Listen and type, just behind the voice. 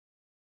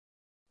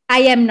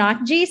I am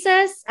not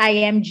Jesus,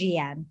 I am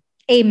Gian.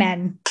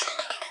 Amen.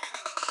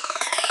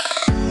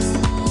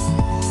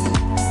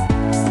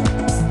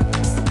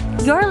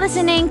 You're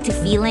listening to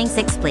Feelings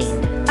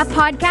Explained, a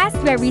podcast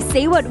where we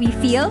say what we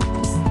feel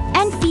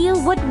and feel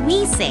what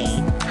we say.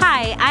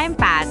 Hi, I'm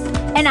Pat.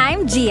 And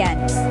I'm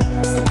Gian.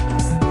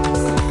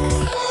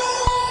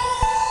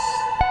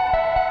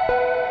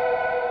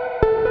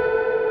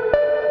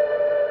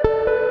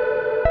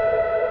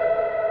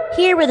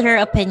 Here with her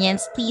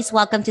opinions, please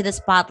welcome to the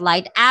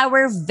spotlight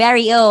our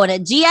very own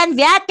Gian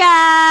Viatka!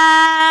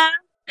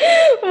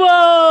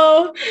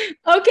 Wow!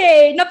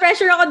 Okay,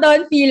 na-pressure ako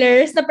doon,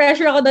 feelers.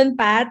 Na-pressure ako doon,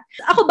 Pat.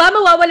 Ako ba,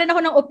 mawawalan ako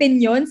ng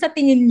opinion sa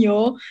tingin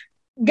nyo?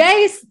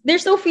 Guys,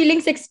 there's no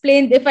feelings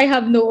explained if I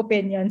have no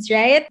opinions,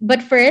 right? But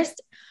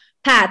first,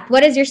 Pat,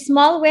 what is your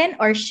small win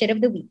or shit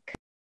of the week?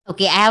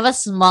 Okay, I have a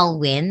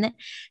small win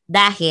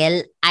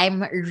dahil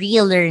I'm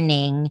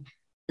relearning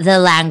the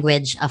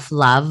language of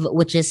love,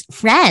 which is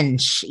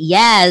French.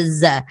 Yes!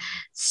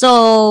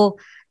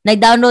 So,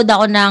 nag-download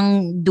ako ng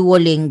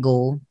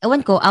Duolingo.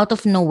 Ewan ko, out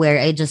of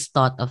nowhere, I just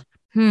thought of,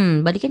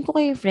 balikan ko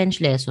kayo French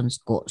lessons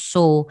ko.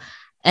 So,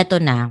 eto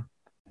na.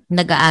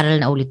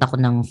 Nag-aaral na ulit ako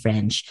ng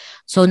French.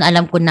 So,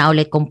 alam ko na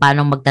ulit kung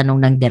paano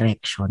magtanong ng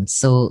direction.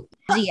 So,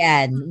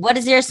 Gian, what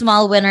is your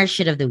small win or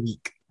shit of the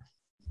week?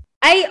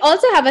 I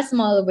also have a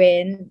small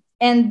win.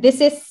 And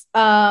this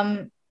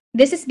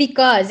is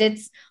because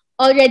it's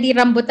already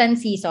rambutan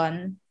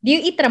season. Do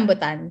you eat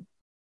rambutan?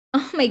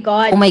 Oh my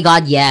God. Oh my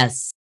God,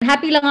 yes.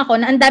 Happy lang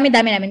ako na ang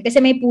dami-dami namin kasi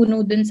may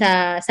puno dun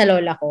sa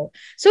lola ko.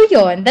 So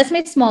yun, that's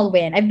my small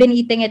win. I've been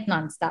eating it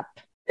nonstop.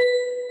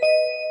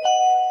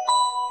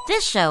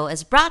 This show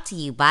is brought to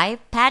you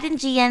by Pat and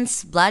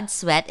Gian's Blood,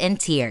 Sweat,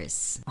 and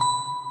Tears.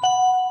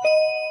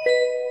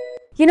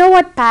 You know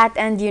what, Pat,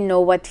 and you know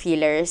what,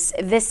 feelers?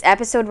 This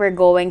episode we're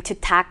going to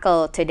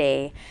tackle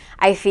today,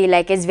 I feel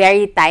like is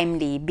very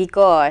timely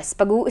because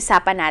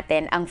pag-uusapan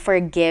natin ang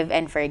forgive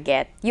and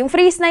forget. Yung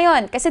phrase na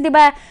yon, kasi 'di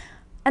ba,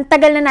 ang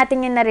tagal na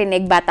natin yung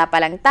narinig, bata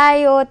pa lang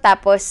tayo,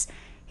 tapos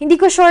hindi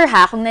ko sure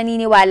kung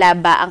naniniwala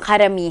ba ang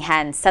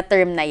karamihan sa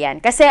term na yan.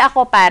 Kasi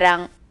ako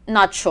parang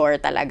not sure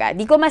talaga.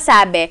 Di ko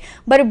masabi,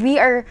 but we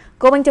are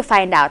going to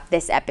find out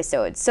this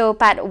episode. So,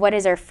 Pat, what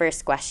is our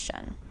first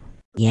question?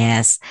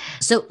 Yes.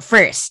 So,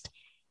 first,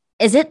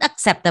 is it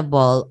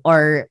acceptable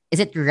or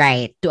is it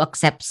right to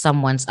accept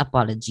someone's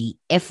apology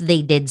if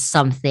they did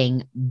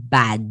something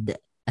bad,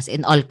 as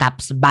in all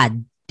caps,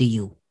 bad to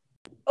you?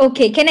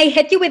 Okay, can I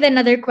hit you with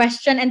another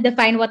question and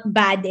define what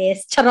bad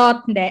is?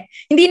 Charot, hindi.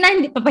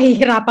 Hindi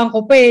papahihirapan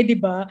ko pa di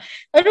ba?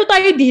 Ano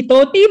tayo dito?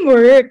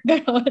 Teamwork.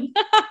 Ganon.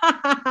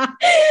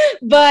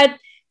 But,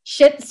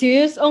 shit,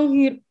 sis,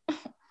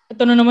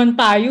 ito na naman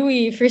tayo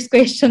First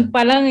question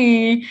pa lang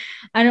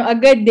Ano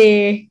agad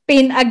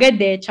pain agad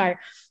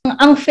char.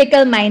 Ang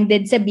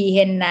fickle-minded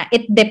sabihin na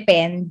it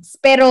depends.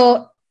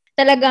 Pero,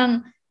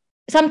 talagang,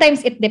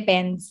 sometimes it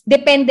depends.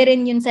 Depende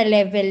rin yun sa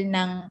level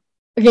ng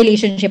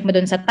relationship mo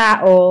dun sa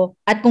tao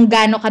at kung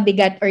gaano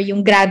kabigat or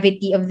yung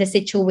gravity of the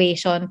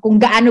situation, kung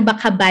gaano ba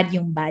kabad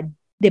yung bad,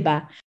 'di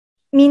ba?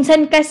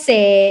 Minsan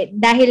kasi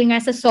dahil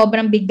nga sa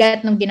sobrang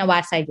bigat ng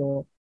ginawa sa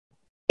iyo,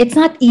 it's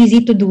not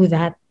easy to do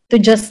that,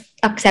 to just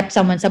accept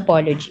someone's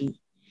apology.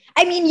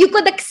 I mean, you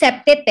could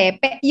accept it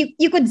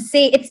you could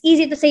say, it's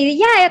easy to say,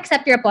 yeah, I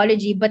accept your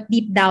apology, but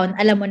deep down,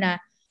 alam mo na,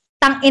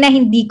 tangina,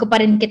 hindi ko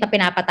pa rin kita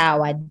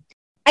pinapatawad.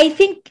 I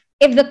think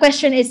if the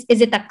question is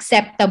it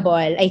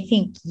acceptable? I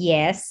think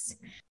yes.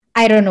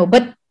 I don't know.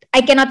 But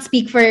I cannot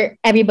speak for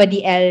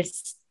everybody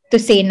else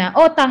to say na,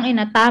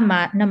 tangina,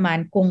 tama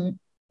naman kung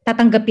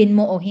tatanggapin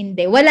mo o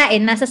hindi. Wala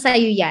nasa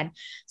sayo yan.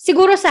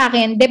 Siguro sa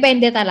akin,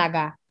 depende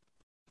talaga.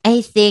 I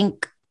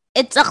think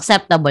it's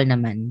acceptable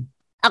naman.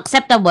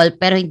 Acceptable,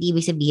 pero hindi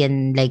ibig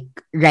sabihin like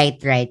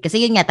right.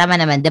 Kasi yun nga, tama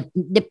naman.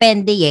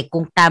 Depende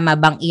kung tama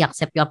bang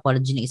i-accept yung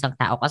apology ng isang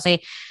tao. Kasi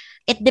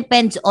it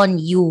depends on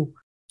you.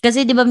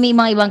 Kasi 'di ba may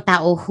mga ibang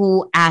tao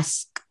who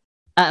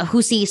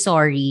say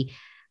sorry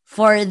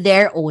for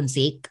their own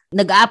sake.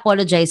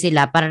 Nag-apologize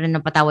sila para na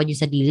napatawad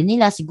yung sarili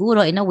nila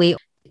siguro in a way.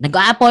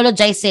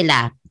 Nag-apologize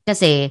sila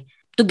kasi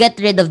to get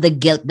rid of the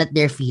guilt that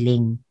they're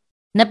feeling.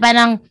 Na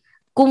parang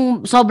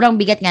kung sobrang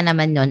bigat nga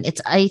naman nun,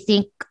 it's I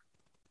think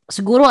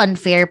siguro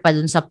unfair pa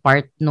dun sa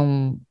part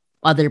nung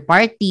other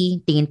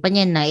party. Tingin pa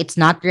niya na it's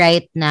not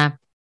right na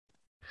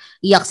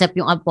i-accept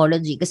yung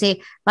apology kasi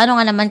paano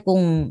nga naman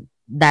kung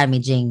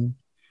damaging.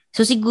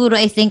 So siguro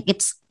I think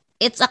it's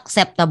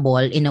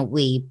acceptable in a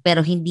way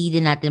pero hindi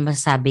din natin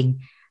masasabing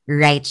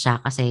right siya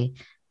kasi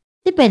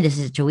depende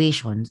sa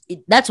situation.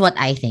 That's what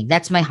I think.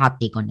 That's my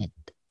hot take on it.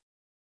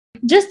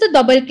 Just to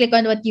double click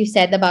on what you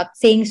said about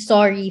saying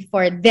sorry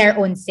for their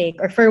own sake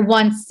or for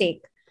one's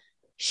sake.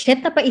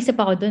 Shit, napaisip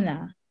ako dun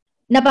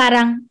na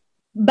parang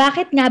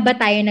bakit nga ba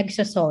tayo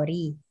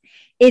nagsasorry?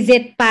 Is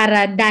it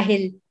para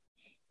dahil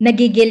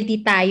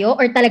nagigilty tayo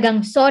or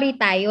talagang sorry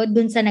tayo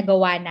dun sa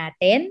nagawa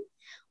natin?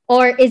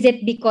 Or is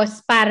it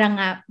because para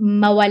nga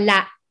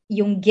mawala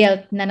yung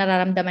guilt na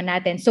nararamdaman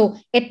natin? So,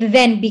 it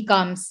then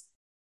becomes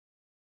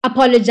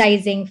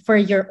apologizing for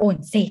your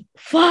own sake.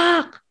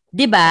 Fuck!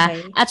 'Di ba?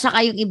 Okay. At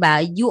saka yung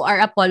iba, you are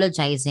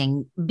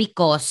apologizing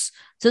because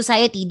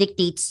society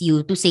dictates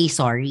you to say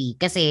sorry.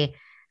 Kasi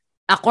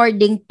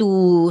according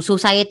to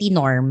society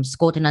norms,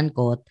 quote and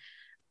unquote,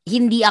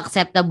 hindi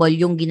acceptable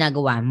yung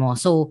ginagawa mo.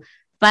 So,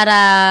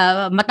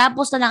 para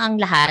matapos na lang ang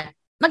lahat,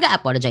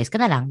 mag-a-apologize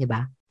ka na lang, 'di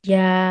ba?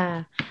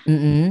 Yeah.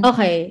 Mm.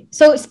 Okay.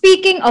 So,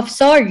 speaking of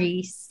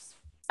sorries,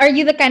 are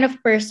you the kind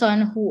of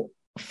person who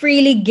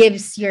freely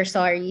gives your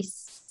sorries?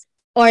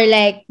 Or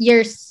like,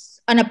 you're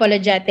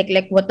unapologetic,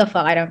 like, what the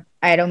fuck?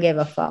 I don't give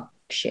a fuck.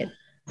 Shit.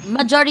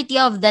 Majority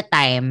of the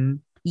time,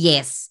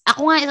 yes.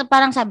 Ako nga,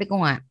 parang sabi ko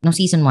nga, nung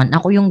season 1,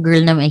 ako yung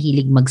girl na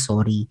mahilig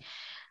mag-sorry.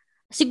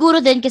 Siguro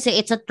din kasi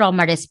it's a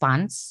trauma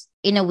response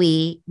in a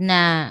way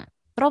na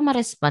trauma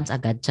response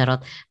agad,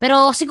 charot.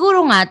 Pero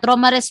siguro nga,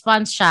 trauma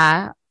response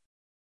siya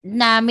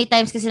na may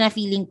times kasi na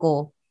feeling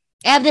ko,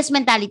 I have this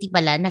mentality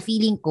pala na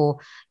feeling ko,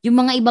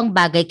 yung mga ibang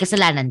bagay,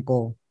 kasalanan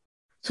ko.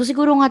 So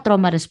siguro nga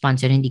trauma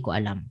response yun, hindi ko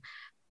alam.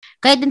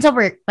 Kaya din sa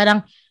work,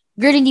 parang,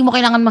 girl, hindi mo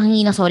kailangan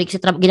manghingi ng sorry kasi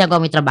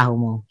ginagawa mo yung trabaho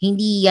mo.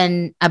 Hindi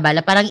yan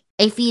abala. Parang,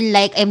 I feel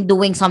like I'm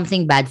doing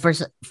something bad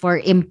for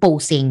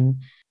imposing.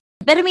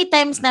 Pero may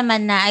times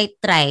naman na I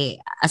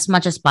try as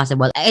much as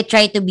possible. I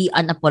try to be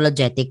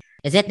unapologetic.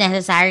 Is it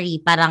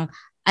necessary? Parang,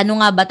 ano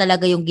nga ba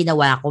talaga yung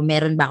ginawa ko?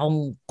 Meron ba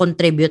akong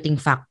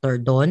contributing factor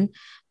doon?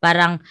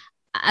 Parang,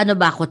 ano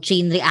ba ako?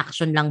 Chain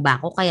reaction lang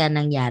ba ako? Kaya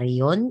nangyari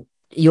yon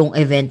yung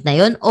event na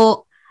yon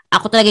O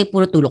ako talaga yung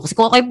punot dulo. Kasi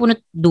kung ako yung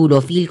punot dulo,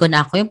 feel ko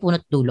na ako yung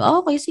punot dulo.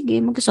 Okay, sige,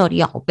 mag-sorry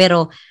ako.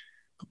 Pero,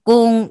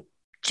 kung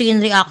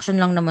chain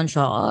reaction lang naman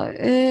siya,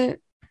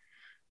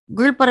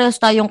 girl, parehas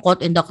tayong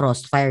caught in the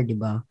crossfire, di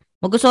ba?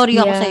 Mag-sorry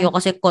ako Yeah. sa'yo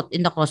kasi caught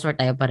in the crossfire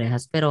tayo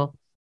parehas. Pero,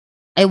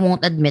 I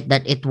won't admit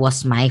that it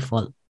was my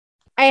fault.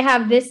 I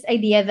have this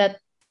idea that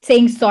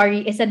saying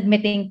sorry is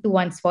admitting to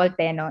one's fault,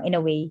 no? In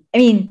a way.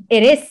 I mean,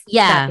 it is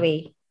Yeah. that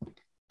way.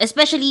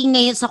 Especially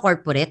ngayon sa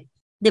corporate,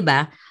 'di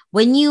ba?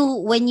 When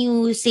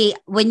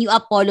you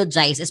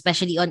apologize,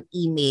 especially on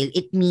email,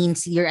 it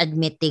means you're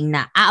admitting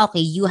na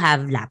okay, you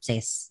have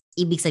lapses.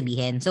 Ibig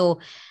sabihin.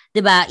 So,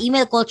 'di ba,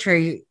 email culture,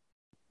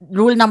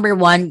 rule number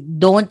 1,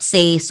 don't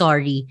say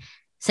sorry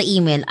sa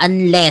email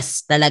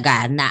unless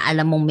talaga na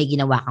alam mong may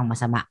ginawa kang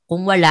masama.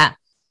 Kung wala,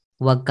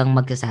 huwag kang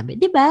magsasabi.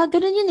 'Di ba?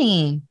 Ganun 'yun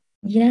eh.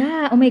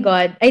 Yeah. Oh my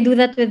God. I do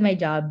that with my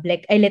job.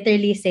 Like, I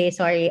literally say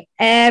sorry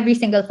every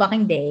single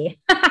fucking day.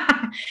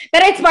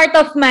 Pero it's part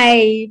of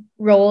my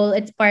role.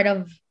 It's part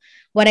of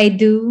what I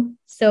do.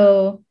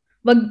 So,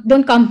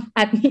 don't come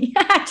at me.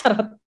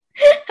 Charot.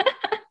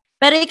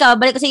 Pero ikaw,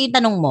 balik kasi yung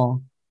tanong mo,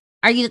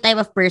 are you the type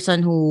of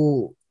person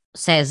who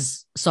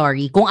says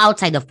sorry kung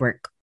outside of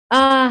work?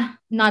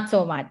 Not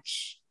so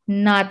much.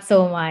 Not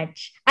so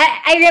much.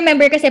 I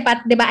remember kasi,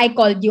 Pat, di ba, I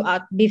called you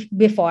out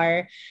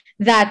before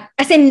that,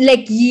 as in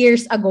like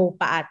years ago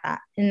pa ata,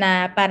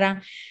 na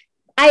parang,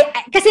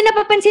 kasi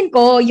napapansin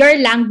ko, your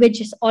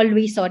language is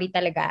always sorry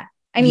talaga.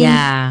 I mean,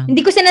 Yeah. hindi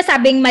ko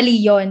sinasabing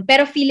mali yon,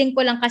 pero feeling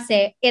ko lang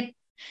kasi,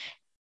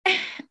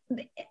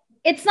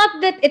 it's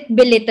not that it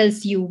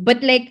belittles you,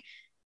 but like,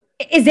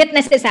 is it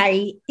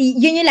necessary?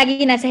 Yun yung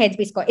lagi nasa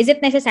headspace ko. Is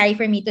it necessary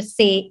for me to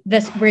say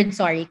this word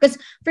sorry? Because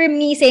for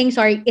me, saying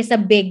sorry is a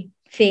big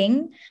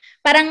thing.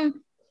 Parang,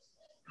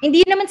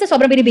 hindi naman sa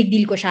sobrang big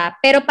deal ko siya,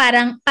 pero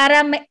parang,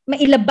 para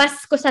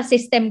mailabas ko sa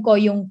system ko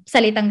yung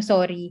salitang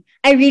sorry,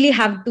 I really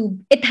have to,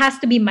 it has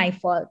to be my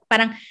fault.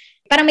 Parang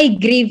may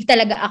grave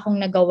talaga akong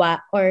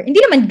nagawa, or hindi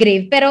naman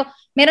grave, pero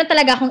meron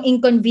talaga akong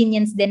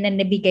inconvenience din na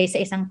nabigay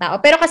sa isang tao.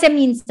 Pero kasi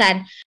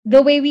minsan,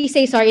 the way we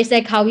say sorry is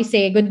like how we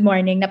say good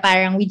morning, na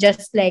parang we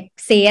just like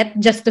say it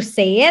just to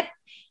say it.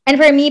 And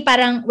for me,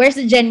 parang, where's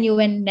the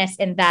genuineness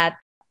in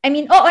that? I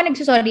mean, oo,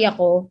 nagsusorry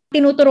ako.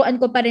 Tinuturuan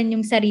ko pa rin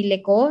yung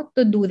sarili ko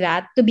to do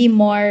that, to be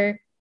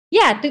more,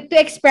 to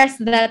express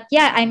that,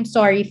 I'm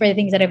sorry for the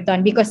things that I've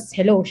done because,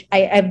 hello,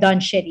 I've done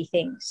shitty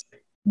things.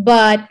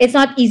 But it's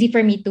not easy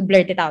for me to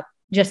blurt it out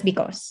just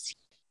because.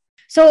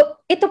 So,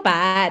 ito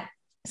pa.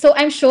 So,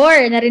 I'm sure,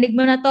 narinig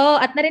mo na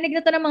to at narinig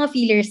na to ng mga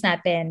feelers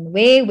natin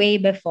way,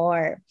 way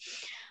before.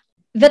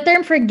 The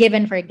term forgive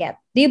and forget.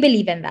 Do you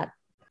believe in that?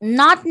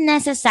 Not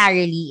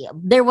necessarily.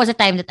 There was a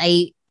time that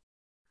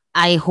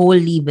I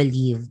wholly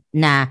believe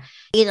na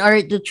in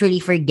order to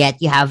truly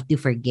forget, you have to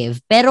forgive.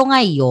 Pero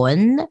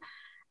ngayon,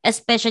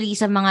 especially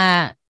sa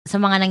mga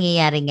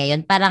nangyayari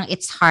ngayon, parang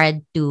it's hard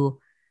to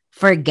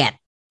forget.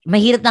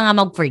 Mahirap na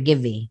nga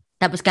mag-forgive eh.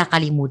 Tapos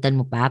kakalimutan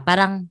mo pa.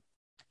 Parang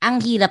ang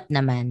hirap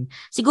naman.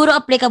 Siguro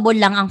applicable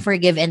lang ang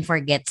forgive and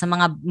forget sa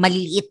mga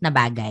maliliit na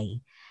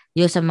bagay.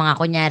 Yung sa mga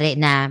kunyari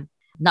na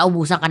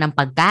naubusan ka ng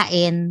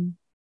pagkain,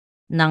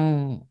 ng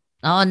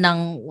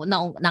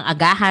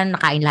agahan,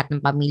 nakain lahat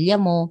ng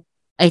pamilya mo.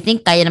 I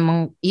think kaya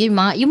namang yung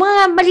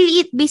mga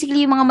maliliit,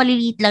 basically yung mga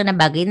maliliit lang na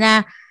bagay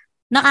na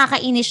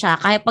nakakainis siya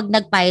kaya pag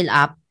nag-pile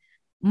up,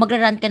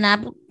 magra-rant ka na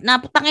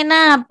naputangin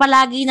na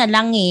palagi na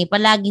lang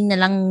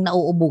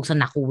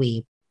nauubusan ako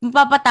eh.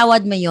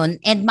 Mapapatawad mo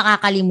yun and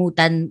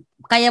makakalimutan,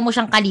 kaya mo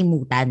siyang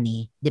kalimutan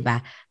eh, 'di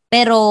ba?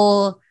 Pero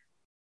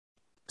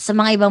sa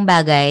mga ibang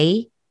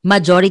bagay,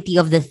 majority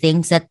of the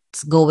things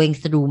that's going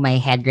through my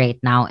head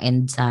right now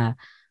and sa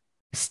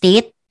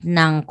state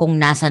ng kung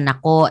nasan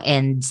ako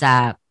and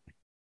sa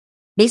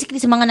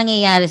basically sa mga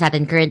nangyayari sa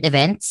atin, current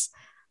events,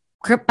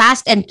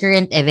 past and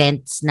current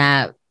events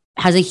na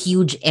has a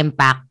huge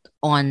impact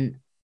on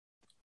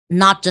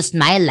not just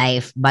my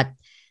life but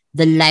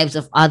the lives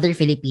of other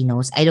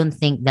Filipinos. I don't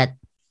think that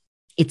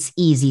it's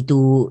easy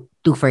to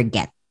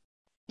forget.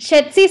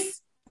 Shit, sis,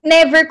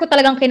 never ko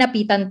talagang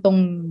kinapitan tong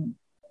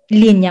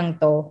linyang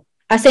to.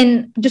 As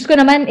in, Diyos ko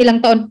naman, ilang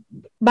taon,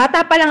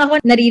 bata pa lang ako,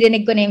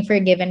 naririnig ko na yung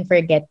forgive and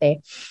forget eh.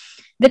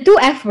 The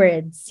 2 F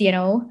words, you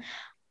know,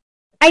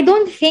 I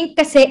don't think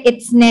kasi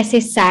it's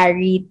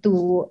necessary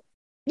to,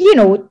 you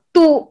know,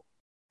 to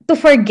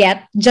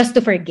forget just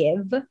to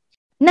forgive.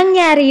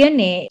 Nangyari yun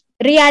eh.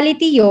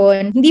 Reality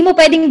yun. Hindi mo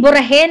pwedeng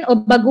burahin o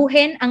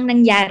baguhin ang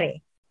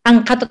nangyari.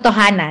 Ang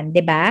katotohanan,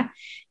 di ba?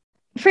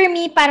 For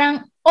me,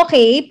 parang,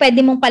 okay, pwede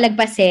mong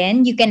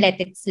palagpasin, you can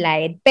let it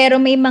slide. Pero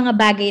may mga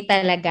bagay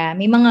talaga,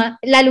 may mga,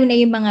 lalo na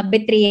yung mga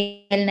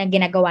betrayal na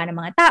ginagawa ng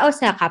mga tao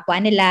sa kapwa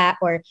nila,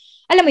 or,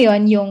 alam mo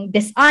yon, yung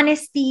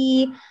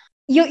dishonesty,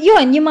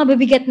 yun, yung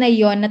mabibigat na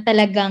yon na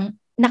talagang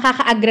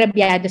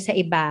nakakaagrabyado sa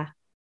iba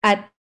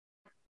at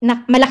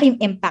malaking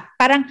impact.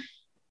 Parang,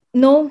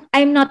 no,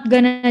 I'm not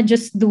gonna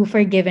just do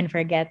forgive and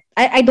forget.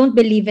 I don't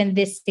believe in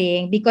this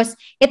thing because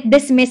it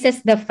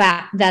dismisses the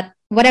fact that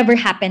whatever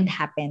happened.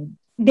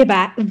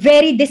 Diba?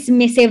 Very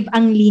dismissive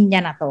ang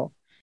linya na to.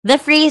 The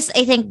phrase,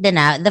 I think,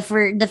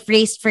 the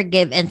phrase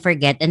forgive and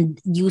forget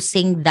and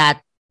using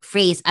that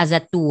phrase as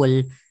a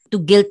tool to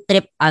guilt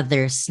trip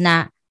others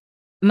na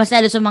mas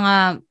lalo sa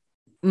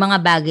mga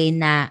bagay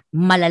na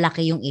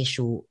malalaki yung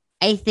issue.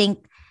 I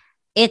think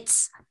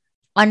it's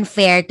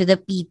unfair to the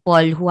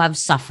people who have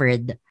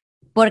suffered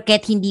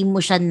porket hindi mo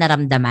siya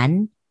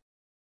naramdaman.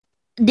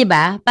 'Di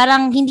ba?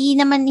 Parang hindi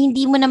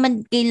mo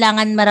naman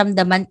kailangan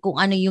maramdaman kung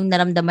ano yung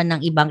naramdaman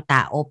ng ibang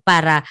tao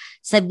para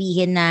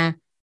sabihin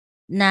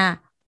na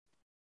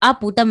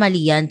puta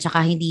mali yan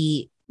tsaka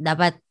hindi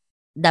dapat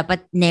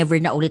never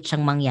na ulit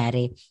siyang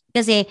mangyari.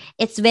 Kasi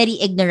it's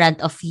very ignorant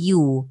of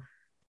you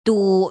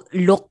to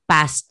look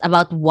past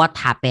about what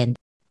happened.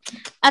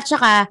 At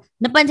saka,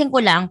 napansin ko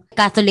lang,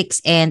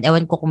 Catholics and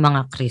ewan ko kung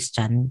mga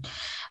Christian,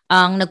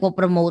 ang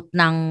nagpo-promote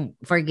ng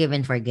forgive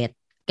and forget.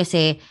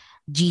 Kasi,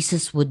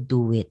 Jesus would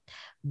do it.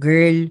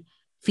 Girl,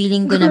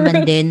 feeling ko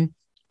naman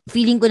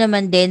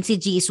din si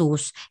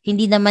Jesus,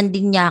 hindi naman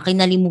din niya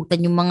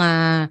kinalimutan yung mga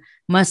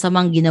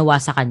masamang ginawa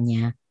sa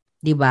kanya.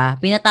 'Di ba?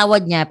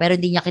 Pinatawad niya, pero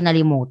hindi niya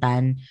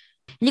kinalimutan.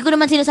 Hindi ko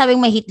naman sinasabing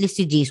may hit list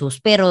si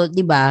Jesus, pero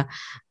 'di ba?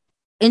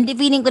 Hindi,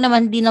 feeling ko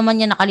naman, hindi naman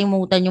niya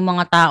nakalimutan yung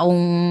mga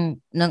taong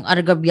nang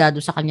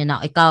argabyado sa kanya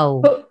na ikaw,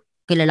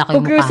 kilala ko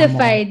yung mukha mo. Who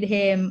crucified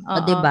him.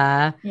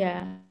 Diba?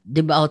 Yeah.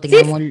 Diba?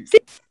 Tingnan mo.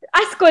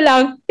 Ask ko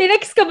lang,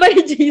 tinext ka ba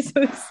ni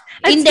Jesus?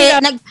 Hindi,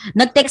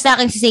 nag-text sa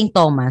akin si St.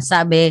 Thomas.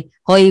 Sabi,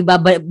 hoy,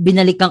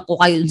 binalikan ko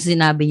kayo yung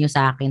sinabi nyo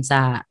sa akin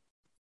sa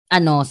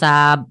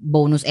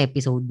bonus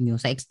episode nyo,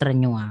 sa extra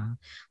nyo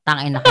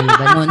Tangin na kayo,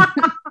 ganun.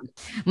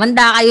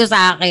 Manda kayo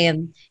sa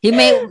akin.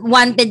 May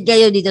wanted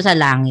kayo dito sa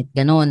langit,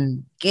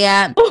 ganun.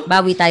 Kaya,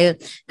 bawi tayo.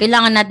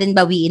 Kailangan natin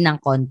bawiin ng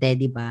konti,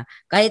 di ba?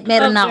 Kahit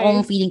meron na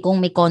akong feeling kong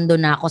may kondo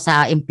na ako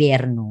sa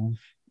impyerno.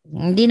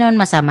 Hindi naman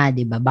masama,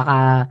 di ba?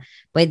 Baka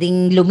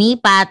pwedeng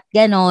lumipat,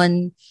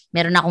 ganun.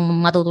 Meron akong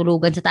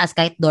matutulugan sa taas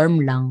kahit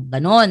dorm lang,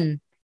 ganun.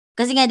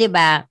 Kasi nga, di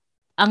ba,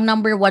 ang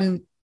number 1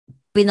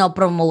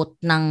 pinopromote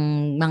ng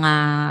mga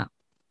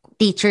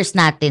teachers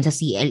natin sa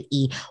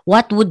CLE,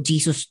 what would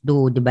Jesus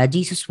do? Diba?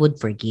 Jesus would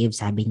forgive,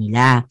 sabi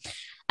nila.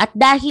 At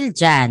dahil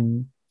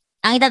dyan,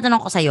 ang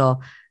itatanong ko sa'yo,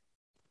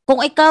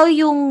 kung ikaw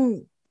yung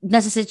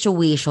nasa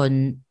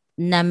situation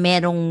na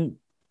merong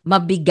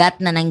mabigat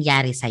na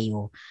nangyari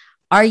sa'yo,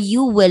 are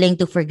you willing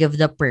to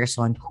forgive the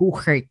person who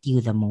hurt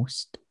you the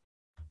most?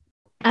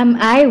 Am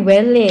I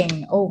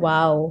willing? Oh,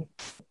 wow.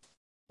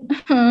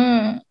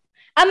 Am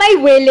I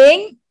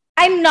willing?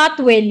 I'm not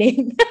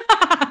willing.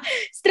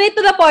 Straight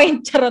to the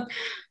point, charot.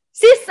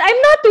 Sis, I'm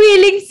not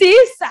willing,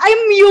 sis.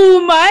 I'm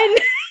human.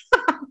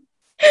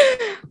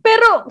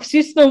 Pero,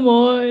 sis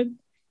naman.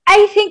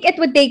 I think it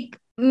would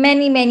take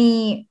many,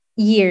 many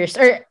years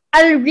or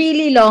a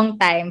really long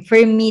time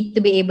for me to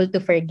be able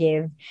to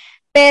forgive.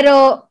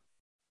 Pero,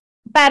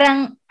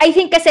 parang, I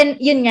think kasi,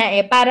 yun nga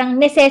parang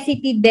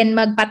necessity din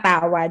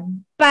magpatawad.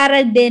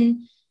 Para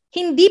din,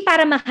 hindi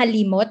para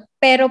makalimot,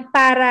 pero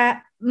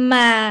para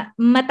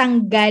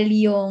matanggal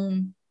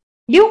yung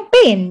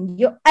pain.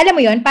 Alam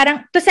mo yun?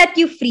 Parang to set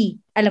you free.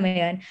 Alam mo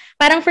yun?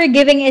 Parang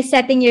forgiving is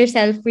setting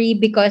yourself free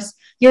because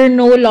you're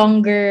no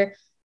longer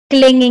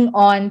clinging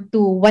on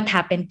to what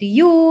happened to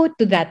you,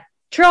 to that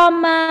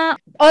trauma,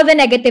 all the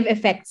negative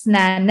effects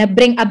na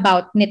bring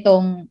about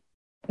nitong,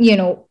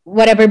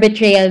 whatever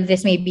betrayal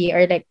this may be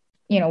or like,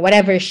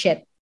 whatever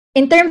shit.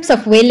 In terms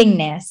of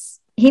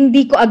willingness,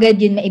 hindi ko agad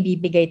yun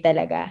maibibigay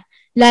talaga.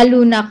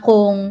 Lalo na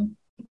kung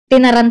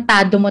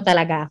tinarantado mo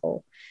talaga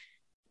ako.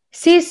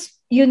 Sis,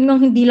 yun nga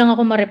hindi lang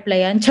ako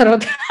ma-replyan.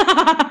 Charot.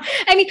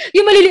 I mean,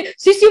 yung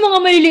mga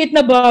maliliit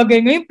na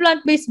bagay, ngayon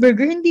plant-based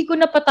burger, hindi ko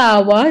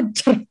napatawad.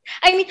 Charot.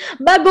 I mean,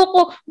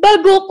 bago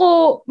ko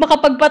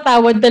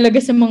makapagpatawad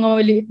talaga sa mga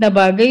maliliit na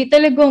bagay,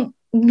 talagang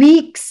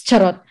weeks.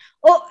 Charot.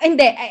 Oh,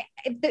 hindi.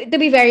 To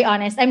be very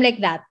honest, I'm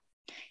like that.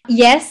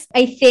 Yes,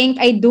 I think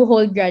I do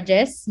hold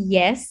grudges.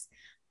 Yes.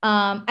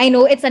 I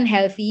know it's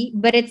unhealthy,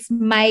 but it's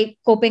my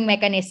coping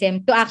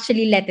mechanism to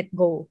actually let it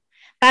go.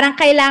 Parang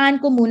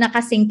kailangan ko muna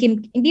kasing,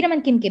 hindi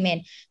naman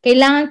kimkimin,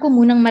 kailangan ko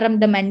munang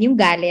maramdaman yung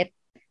galit,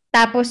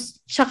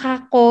 tapos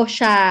saka ko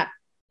siya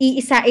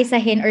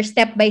iisa-isahin or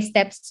step by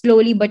step,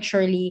 slowly but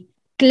surely,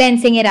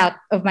 cleansing it out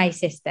of my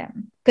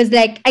system. Because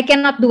like, I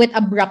cannot do it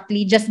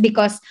abruptly just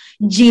because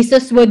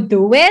Jesus would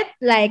do it.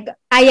 Like,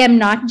 I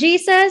am not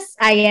Jesus,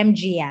 I am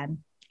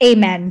Gian.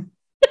 Amen.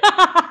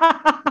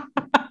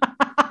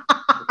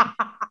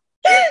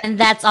 And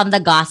that's on the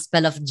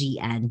gospel of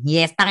Gian.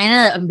 Yes, tangin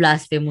na ang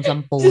blasphemous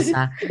ang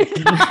pusa.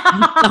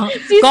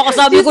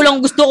 Kakasabi ko lang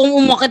gusto kong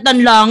umakit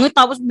ng langit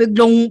tapos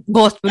biglang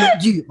gospel of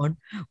Gian.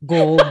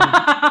 Go.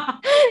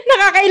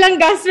 Nakakailang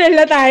gospel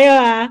na tayo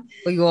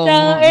Ayun.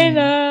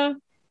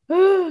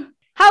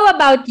 How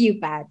about you,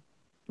 Pat?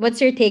 What's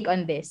your take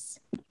on this?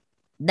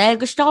 Dahil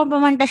gusto ko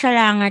pumanta sa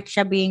langit,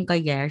 sabihin ko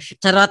yes.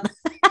 Charot.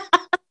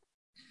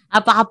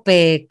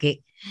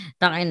 Apaka-peke.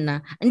 Tangin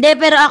na. Hindi,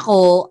 pero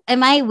ako,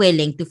 am I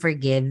willing to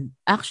forgive?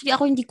 Actually,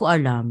 ako hindi ko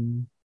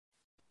alam.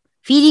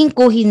 Feeling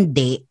ko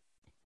hindi.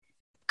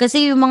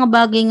 Kasi yung mga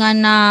bagay nga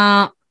na,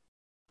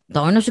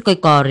 tangin na si kay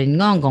Karen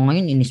nga, hanggang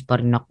ngayon, inis pa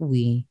rin ako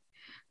eh.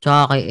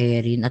 Tsaka kay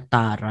Erin at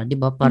Tara, di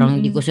ba?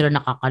 Parang hindi ko sila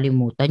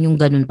nakakalimutan. Yung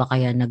ganun pa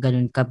kaya na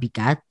ganun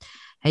kabigat.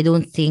 I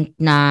don't think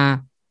na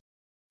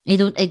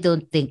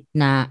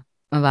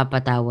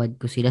mapapatawad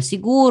ko sila.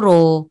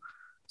 Siguro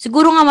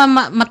nga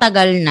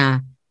matagal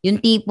na. Yung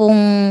tipong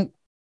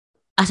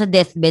asa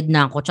deathbed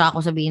na ako, tsaka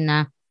ako sabihin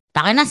na,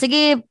 takin na,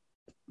 sige,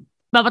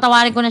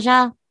 papatawarin ko na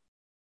siya.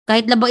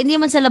 Kahit labag, hindi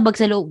naman sa labag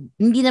sa loob.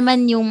 Hindi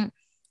naman yung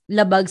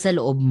labag sa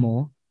loob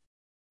mo.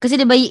 Kasi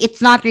diba,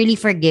 it's not really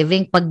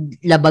forgiving pag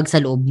labag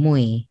sa loob mo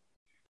eh.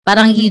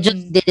 Parang you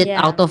just did it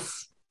out of,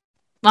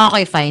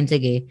 okay, fine,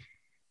 sige.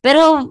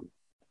 Pero,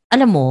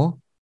 alam mo,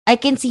 I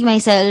can see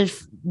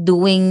myself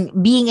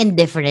being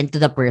indifferent to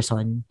the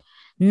person.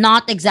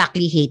 Not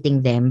exactly hating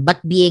them, but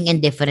being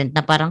indifferent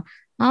na parang,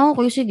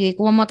 okay, sige.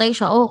 Kung mamatay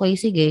siya, okay,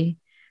 sige.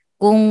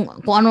 Kung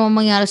ano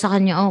mangyari sa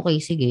kanya,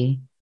 okay,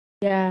 sige.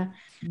 Yeah.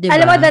 Diba?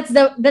 Alam mo,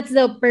 that's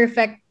the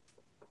perfect,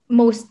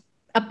 most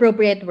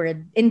appropriate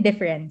word.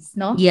 Indifference,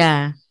 no?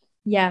 Yeah.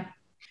 Yeah.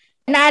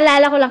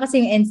 Naalala ko lang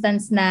kasi yung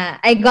instance na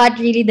I got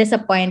really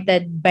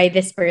disappointed by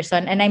this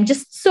person and I'm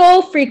just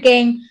so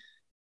freaking...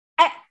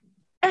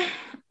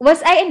 was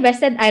I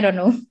invested? I don't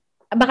know.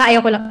 Baka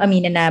ayaw ko lang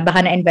aminin na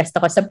baka na-invest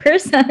ako sa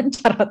person.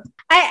 Charot.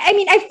 I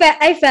mean,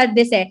 I felt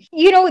this eh.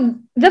 You know,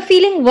 the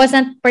feeling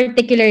wasn't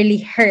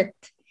particularly hurt.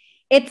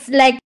 It's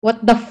like,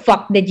 what the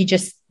fuck did you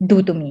just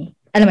do to me?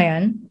 Alam mo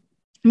yun?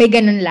 May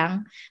ganun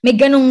lang. May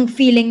ganung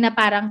feeling na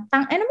parang,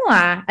 ano mo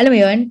alam mo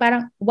yun?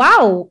 Parang,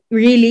 wow,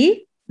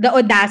 really? The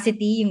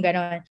audacity, yung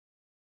ganun.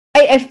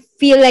 I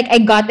feel like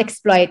I got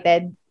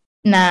exploited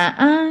na,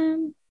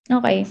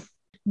 okay.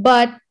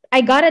 But, I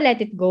gotta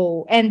let it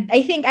go. And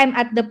I think I'm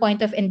at the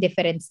point of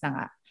indifference na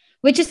nga.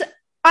 Which is,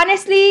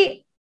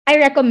 honestly, I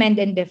recommend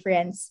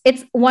indifference.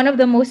 It's one of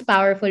the most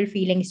powerful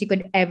feelings you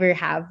could ever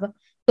have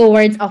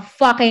towards a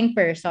fucking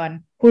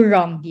person who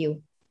wronged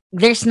you.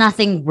 There's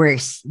nothing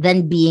worse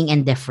than being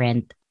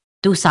indifferent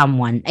to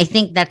someone. I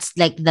think that's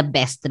like the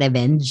best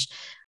revenge.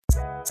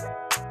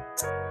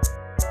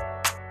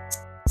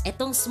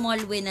 Etong small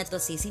win na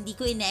to, sis, hindi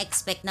ko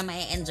ina-expect na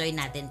ma-enjoy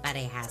natin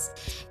parehas.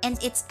 And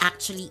it's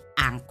actually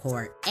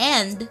Anchor.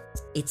 And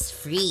it's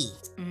free.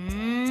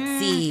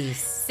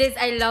 Sis,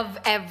 I love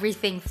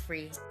everything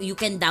free. You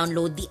can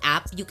download the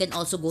app. You can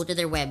also go to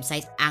their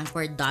website,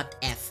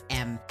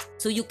 anchor.fm.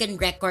 So you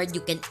can record, you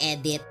can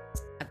edit,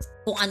 at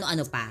kung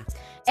ano-ano pa.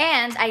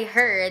 And I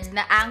heard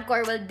na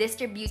Anchor will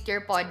distribute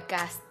your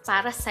podcast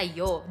para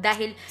sa'yo.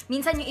 Dahil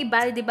minsan yung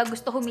iba, di ba,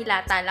 gusto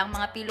humilata lang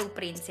mga pillow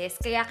princess.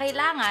 Kaya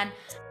kailangan,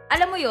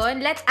 alam mo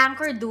yun, let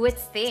Anchor do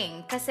its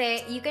thing.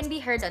 Kasi you can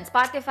be heard on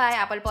Spotify,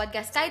 Apple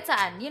Podcasts, kahit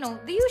saan. You know,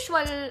 the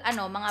usual,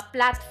 mga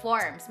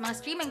platforms, mga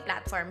streaming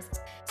platforms.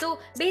 So,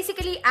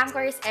 basically,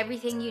 Anchor is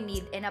everything you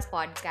need in a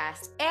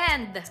podcast.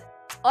 And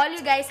all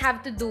you guys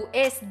have to do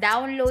is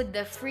download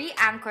the free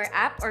Anchor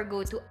app or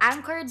go to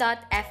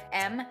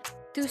anchor.fm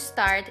to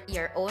start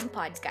your own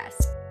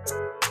podcast.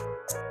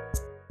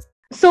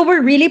 So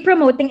we're really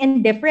promoting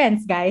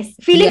indifference, guys.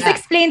 Felix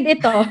explained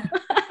ito.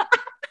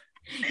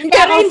 Hindi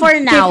ako for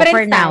now. As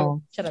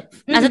a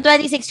Mm-hmm.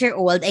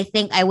 26-year-old, I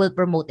think I will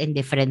promote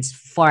indifference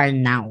for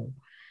now.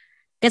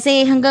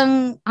 Kasi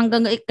hanggang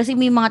kasi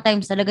may mga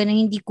times talaga na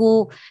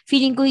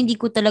feeling ko hindi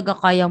ko talaga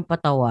kayang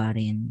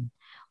patawarin.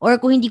 Or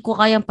kung hindi ko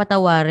kayang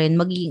patawarin,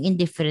 magiging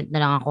indifferent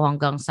na lang ako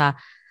hanggang sa,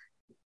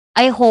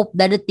 I hope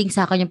dadating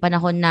sa akin yung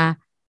panahon na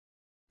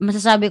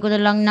masasabi ko na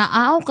lang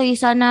na, okay,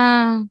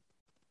 sana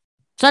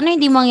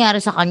hindi mangyari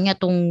sa kanya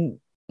tong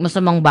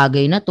masamang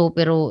bagay na to,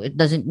 pero it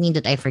doesn't mean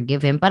that I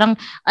forgive him. Parang,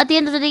 at the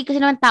end of the day, kasi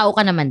naman tao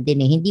ka naman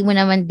din eh. Hindi mo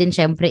naman din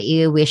syempre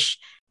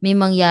i-wish may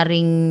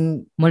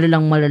mangyaring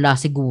malala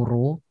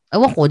siguro.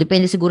 Ewan ko,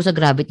 depende siguro sa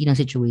gravity ng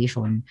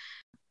situation.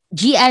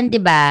 Gian, di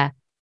ba,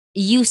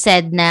 you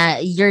said na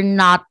you're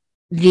not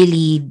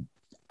really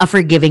a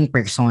forgiving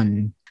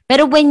person.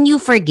 Pero when you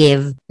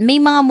forgive,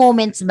 may mga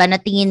moments ba na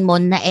tingin mo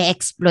na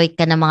e-exploit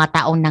ka ng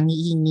mga taong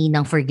nangihingi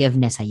ng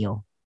forgiveness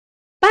sa'yo?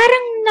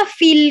 Parang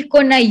na-feel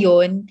ko na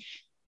yun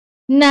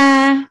na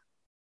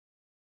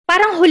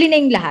parang huli na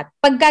yung lahat.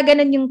 Pagka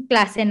ganun yung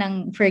klase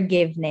ng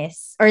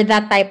forgiveness or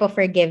that type of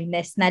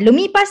forgiveness na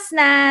lumipas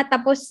na,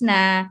 tapos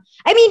na.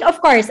 I mean, of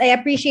course, I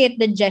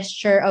appreciate the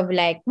gesture of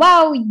like,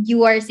 wow,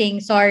 you are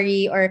saying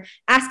sorry or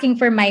asking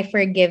for my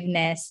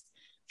forgiveness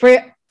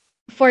for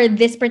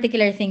this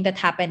particular thing that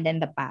happened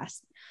in the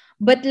past.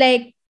 But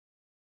like,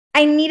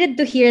 I needed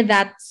to hear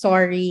that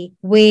sorry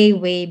way,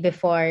 way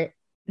before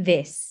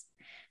this.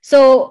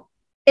 So,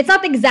 it's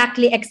not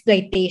exactly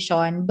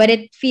exploitation, but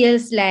it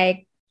feels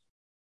like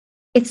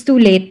it's too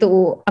late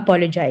to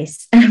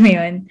apologize. Alam mo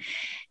yun?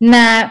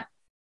 Na,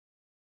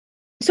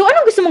 so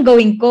anong gusto mong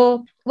gawin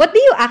ko? What do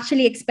you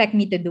actually expect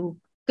me to do?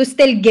 To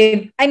still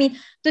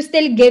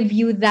give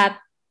you that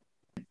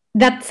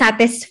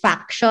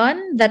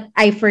satisfaction that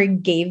I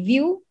forgave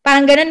you?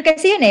 Parang ganun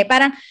kasi yun eh.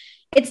 Parang,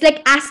 it's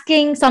like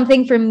asking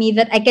something from me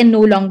that I can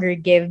no longer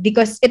give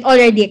because it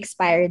already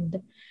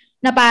expired.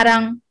 Na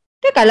parang,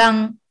 teka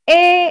lang,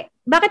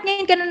 bakit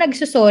ngayon ka na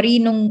nagsusorry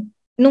nung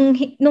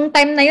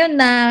time na yon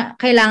na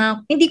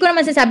kailangan, hindi ko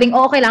naman sasabing,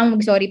 kailangan mo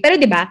mag-sorry. Pero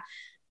di ba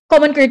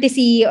common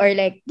courtesy or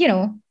like, you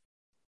know,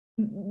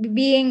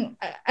 being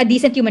a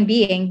decent human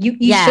being, you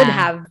should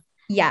have,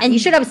 and you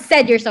should have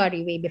said you're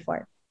sorry way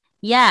before.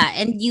 Yeah,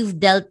 and you've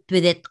dealt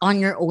with it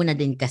on your own na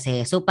din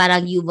kasi. So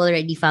parang you've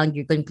already found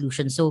your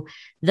conclusion. So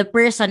the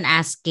person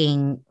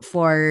asking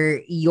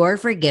for your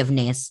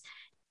forgiveness,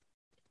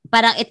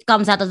 parang it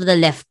comes out of the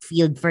left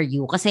field for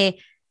you. Kasi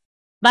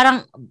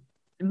parang,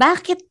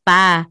 bakit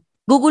pa?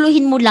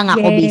 Guguluhin mo lang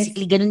ako,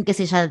 basically. Ganun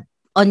kasi siya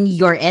on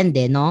your end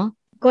no?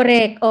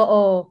 Correct,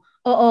 oo.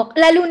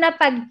 Lalo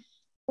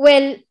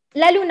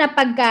na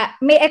pagka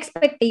may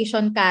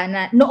expectation ka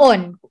na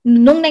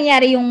nung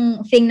nangyari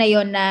yung thing na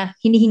yon na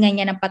hinihinga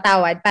niya ng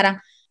patawad, parang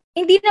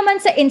hindi naman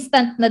sa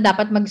instant na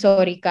dapat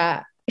mag-sorry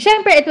ka.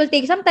 Siyempre, it will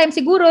take some time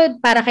siguro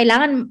para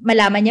kailangan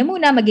malaman niya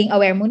muna, maging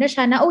aware muna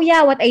siya na,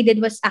 what I did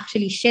was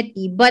actually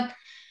shitty. But,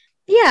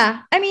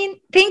 yeah, I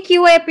mean, thank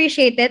you, I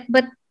appreciate it,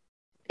 but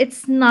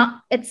it's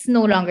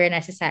no longer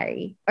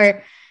necessary.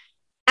 Or,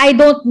 I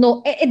don't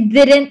know, it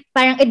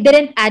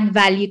didn't add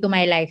value to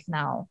my life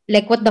now.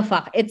 Like, what the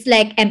fuck? It's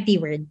like empty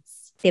words,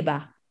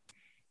 diba?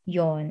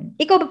 Yun.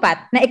 Ikaw ba, Pat?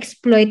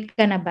 Na-exploit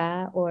ka na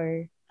ba?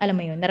 Or, alam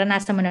mo yun,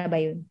 naranasan mo na ba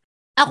yun?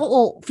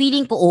 Ako,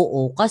 feeling ko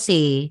oo.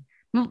 Kasi,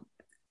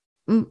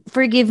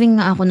 forgiving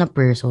nga ako na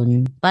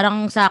person.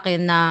 Parang sa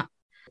akin na,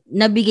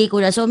 nabigay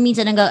ko na. So,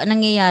 minsan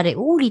nangyayari,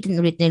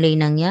 uulitin ulit nila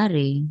yung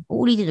nangyari.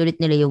 Uulitin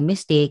ulit nila yung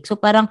mistake. So,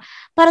 parang,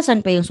 para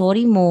saan pa yung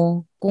sorry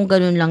mo? Kung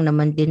ganun lang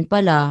naman din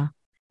pala.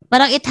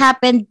 Parang it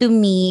happened to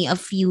me a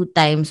few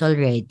times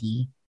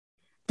already.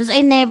 Tapos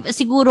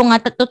siguro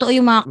nga, totoo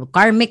yung mga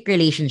karmic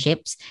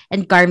relationships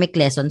and karmic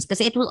lessons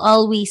kasi it will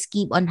always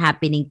keep on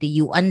happening to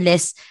you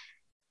unless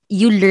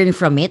you learn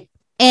from it.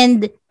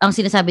 And ang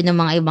sinasabi ng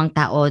mga ibang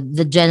tao,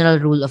 the general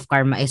rule of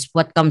karma is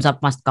what comes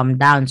up must come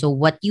down. So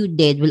what you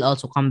did will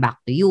also come back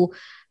to you.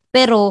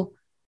 Pero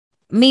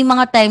may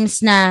mga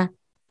times na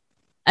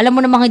alam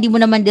mo namang hindi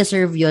mo naman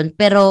deserve yun,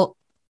 pero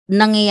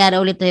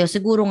nangyayari ulit tayo.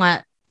 Siguro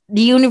nga,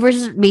 the universe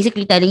is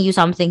basically telling you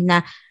something na,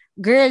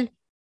 girl,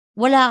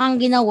 wala kang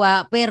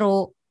ginawa,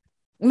 pero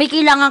may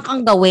kailangan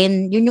kang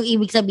gawin. Yun yung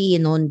ibig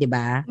sabihin nun, di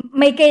ba?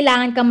 May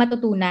kailangan kang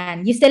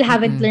matutunan. You still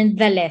haven't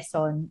learned the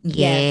lesson.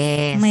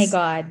 Yes. Oh my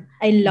God.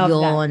 I love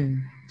that.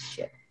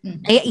 Shit.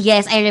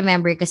 Yes, I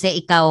remember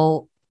kasi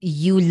ikaw,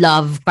 you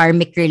love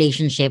karmic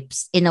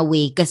relationships in a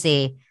way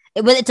kasi,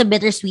 well, it's a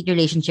bittersweet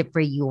relationship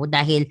for you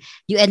dahil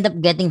you end up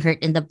getting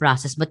hurt in the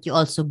process but you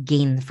also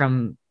gain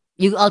from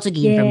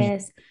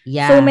it.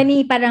 Yeah. So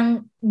many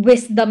parang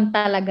wisdom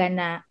talaga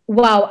na,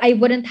 wow, I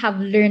wouldn't have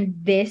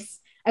learned this.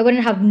 I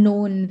wouldn't have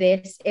known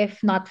this if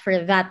not for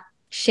that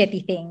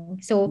shitty thing.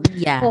 So,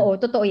 oo,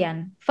 totoo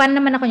yan. Fan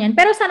naman ako yan.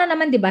 Pero sana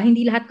naman, di ba,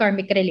 hindi lahat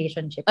karmic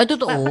relationship. Ay,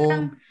 totoo.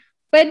 Parang,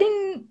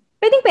 pwedeng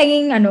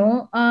penging,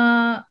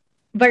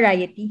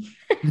 variety.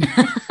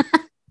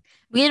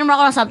 Bigyan naman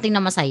ako ng something na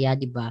masaya,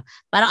 di ba?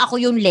 Parang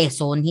ako yung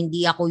lesson,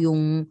 hindi ako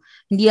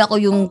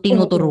yung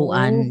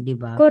tinuturuan, di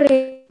ba?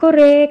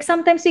 Correct.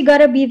 Sometimes you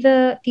gotta be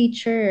the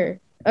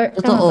teacher. Or,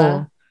 totoo. Tama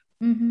ba?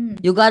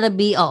 Mm-hmm. You gotta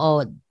be,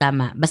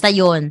 tama. Basta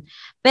yun.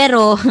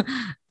 Pero,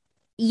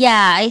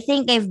 yeah, I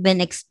think I've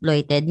been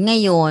exploited.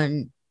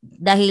 Ngayon,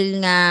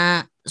 dahil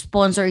nga,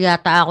 sponsor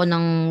yata ako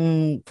ng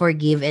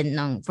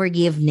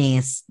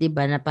forgiveness, di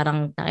ba? Na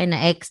parang,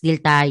 na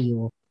ex-deal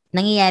tayo.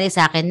 Nangyayari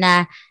sa akin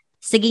na,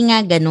 sige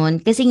nga ganun.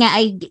 Kasi nga,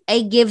 I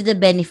give the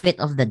benefit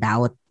of the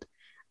doubt.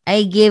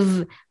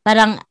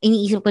 Parang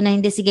iniisip ko na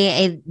hindi,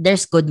 sige,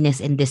 there's goodness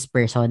in this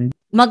person.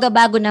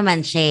 Magabago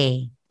naman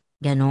siya.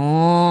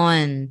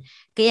 Ganon.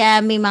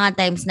 Kaya may mga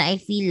times na I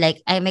feel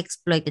like I'm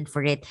exploited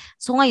for it.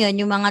 So ngayon,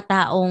 yung mga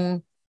taong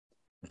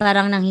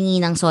parang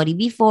nanghingi ng sorry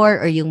before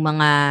or yung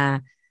mga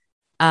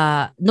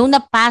nung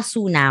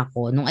napaso na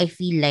ako, nung I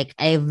feel like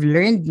I've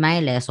learned my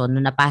lesson,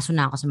 nung napaso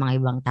na ako sa mga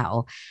ibang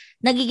tao,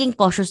 nagiging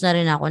cautious na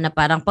rin ako na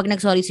parang pag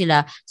nagsorry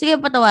sila, sige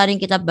patawarin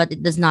kita but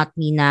it does not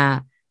mean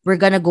na we're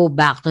gonna go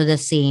back to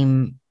the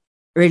same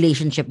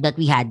relationship that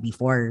we had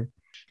before.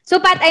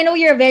 So Pat, I know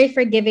you're a very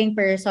forgiving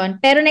person,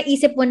 pero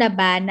naisip mo na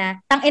ba na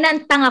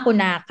tanga ko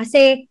na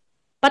kasi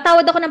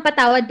patawad ako ng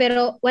patawad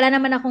pero wala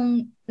naman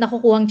akong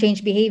nakukuhang change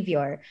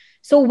behavior.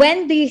 So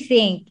when do you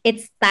think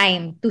it's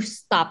time to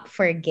stop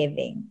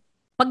forgiving?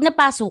 Pag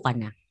napaso ka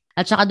na,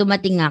 at saka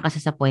dumating nga kasi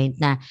sa point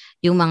na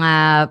yung mga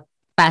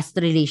past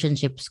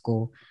relationships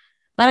ko,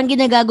 parang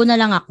ginagago na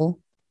lang ako.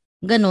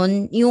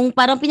 Ganon, yung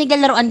parang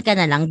pinaglalaroan ka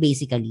na lang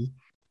basically.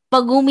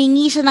 Pag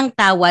humingi siya ng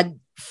tawad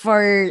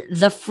for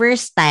the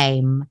first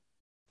time,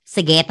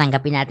 sige,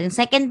 tanggapin natin.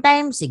 Second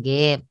time,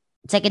 sige.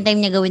 Second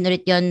time niya gawin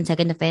ulit yun,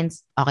 second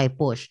offense, okay,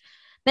 push.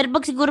 Pero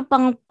pag siguro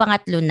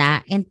pangatlo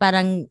na and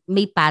parang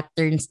may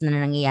patterns na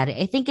nangyayari,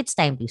 I think it's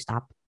time to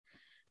stop.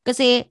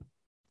 Kasi,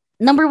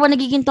 number one,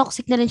 nagiging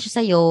toxic na rin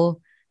siya sa'yo.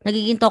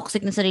 Nagiging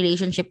toxic na sa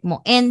relationship mo.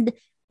 And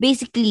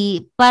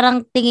basically,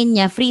 parang tingin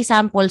niya, free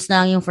samples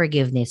na lang yung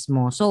forgiveness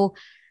mo. So,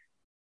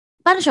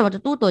 paano siya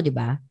matututo, di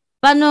ba?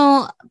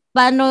 Paano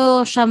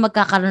siya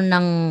magkakaroon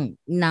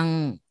ng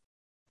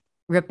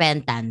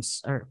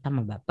repentance? Or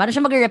tama ba? Paano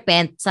siya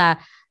mag-repent sa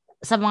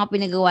mga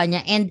pinagawa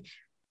niya? And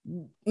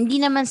hindi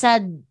naman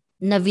sa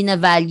na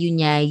vina-value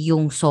niya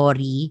yung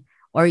sorry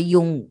or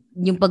yung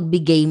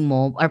pagbigay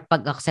mo or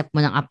pag-accept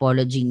mo ng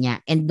apology niya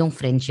and ng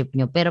friendship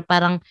niyo. Pero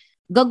parang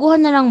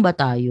gaguhan na lang ba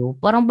tayo?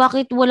 Parang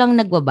bakit walang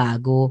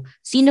nagbabago?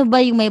 Sino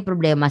ba yung may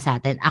problema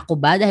sa atin? Ako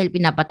ba dahil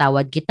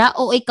pinapatawad kita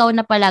o ikaw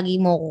na palagi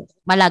mo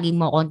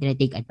akong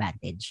tinitake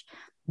advantage?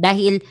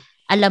 Dahil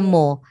alam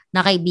mo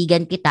na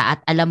kaibigan kita at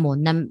alam mo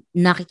na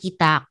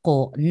nakikita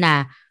ko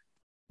na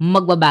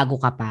magbabago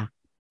ka pa.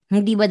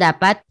 Hindi ba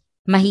dapat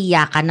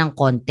mahiya ka ng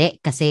konti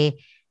kasi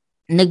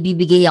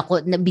nagbibigay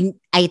ako,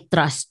 I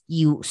trust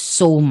you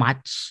so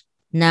much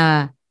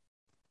na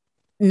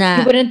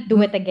you wouldn't do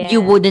it again.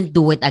 You wouldn't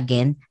do it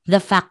again. The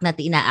fact na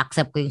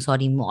ina-accept ko yung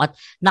sorry mo at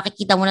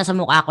nakikita mo na sa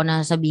mukha ko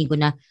na sabihin ko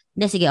na,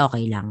 hindi, sige,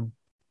 okay lang.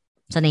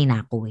 Sanay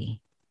na ako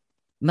eh.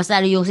 Mas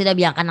lalo yung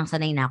sinabihan ka ng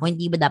sanay na ako,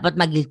 hindi ba dapat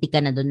mag-guilty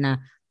ka na doon na,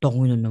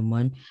 tango na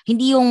naman.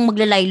 Hindi yung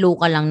maglalaylo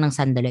ka lang ng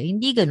sandali.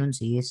 Hindi ganun,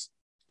 sis.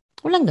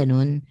 Walang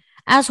ganun.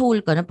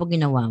 Asshole ka na pag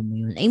ginawa mo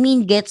yun. I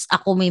mean, gets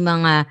ako may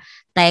mga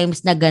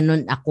times na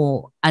ganun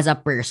ako as a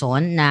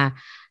person na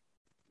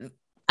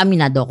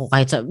aminado ako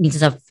kahit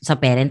minsan sa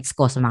parents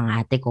ko, sa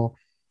mga ate ko.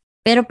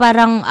 Pero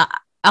parang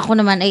ako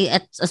naman,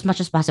 as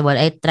much as possible,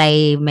 I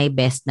try my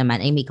best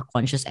naman. I make a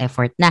conscious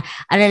effort na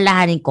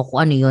alalahanin ko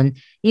kung ano yun.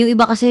 Yung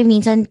iba kasi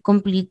minsan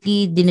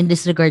completely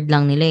dinidisregard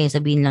lang nila eh.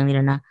 Sabihin lang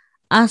nila na,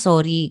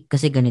 sorry,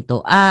 kasi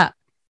ganito.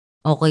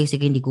 Okay,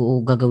 sige, hindi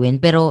ko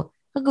gagawin. Pero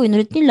gagawin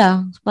ulit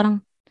nila. So,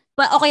 parang,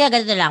 okay,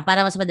 ganito lang,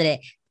 para mas madali.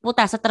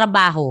 Puta, sa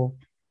trabaho,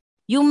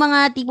 yung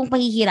mga tipong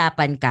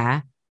pahihirapan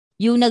ka,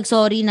 yung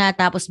nag-sorry na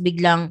tapos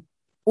biglang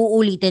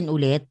uulitin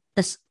ulit,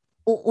 tapos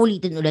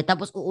uulitin ulit,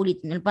 tapos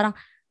uulitin ulit. Parang,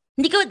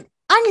 hindi ka,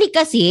 unli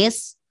ka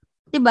sis,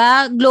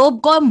 diba?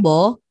 Globe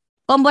combo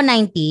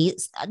 90,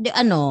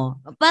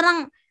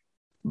 parang,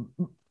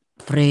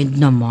 friend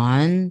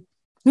naman,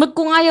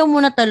 kung ayaw mo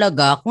na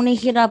talaga, kung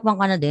nahihirapan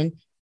ka na din,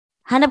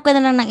 hanap ka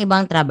na lang ng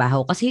ibang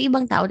trabaho kasi yung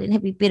ibang tao din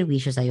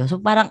napipirwisyo sa'yo. So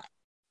parang,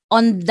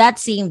 on that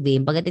same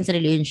vein, pagdating sa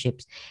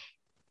relationships,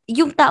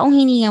 yung taong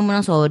hininga mo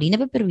ng sorry,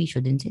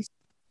 napipirwisyo din sis.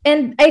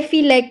 And I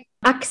feel like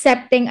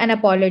accepting an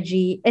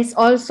apology is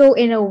also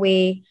in a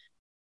way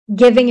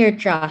giving your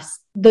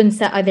trust dun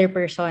sa other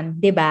person,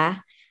 'di ba?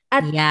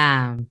 At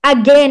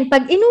again,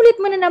 pag inulit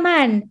mo na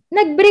naman,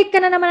 nag-break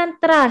ka na naman ng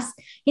trust.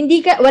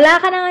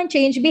 Wala ka na nga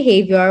change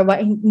behavior,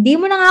 hindi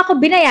mo na nga ako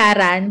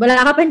binayaran,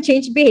 wala ka pang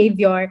change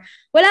behavior,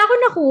 wala ako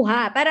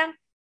nakuha. Parang,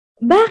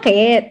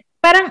 bakit?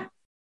 Parang,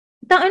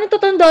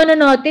 totandaan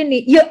na natin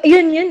eh.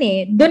 Yun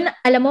eh. Doon,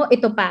 alam mo,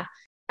 ito pa.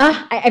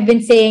 I've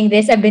been saying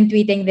this, I've been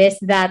tweeting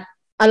this, that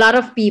a lot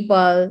of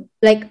people,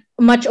 like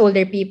much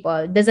older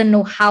people, doesn't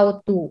know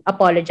how to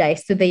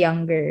apologize to the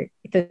younger,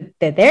 to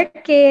their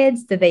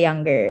kids, to the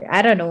younger,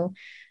 I don't know,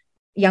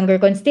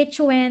 younger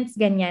constituents,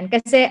 ganyan.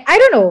 Kasi, I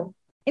don't know,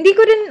 hindi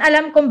ko rin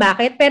alam kung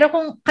bakit, pero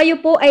kung kayo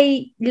po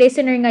ay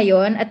listener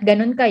ngayon at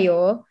ganun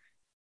kayo,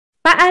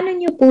 paano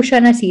nyo po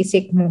siya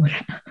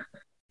nasisikmura?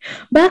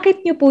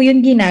 Bakit nyo po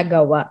yun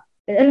ginagawa?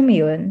 Alam mo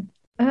yun?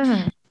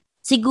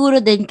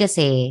 Siguro din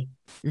kasi,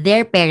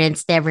 their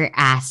parents never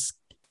ask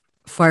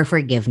for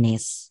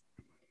forgiveness.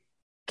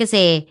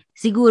 Kasi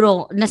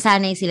siguro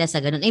nasanay sila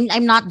sa ganun.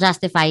 I'm not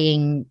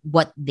justifying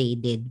what they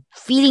did.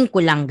 Feeling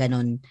ko lang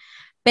ganun.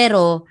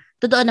 Pero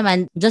totoo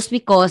naman, just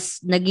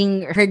because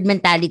naging herd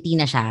mentality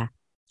na siya,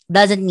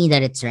 doesn't mean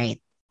that it's right.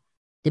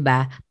 'Di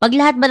ba? Pag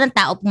lahat ba ng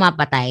tao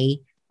pumapatay,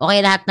 Okay,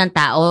 lahat ng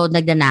tao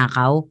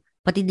nagnanakaw.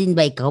 Pati din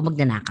ba ikaw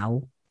magnanakaw?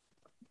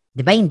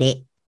 Di ba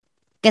hindi?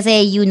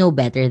 Kasi you know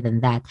better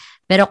than that.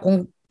 Pero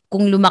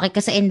kung lumaki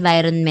ka sa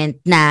environment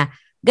na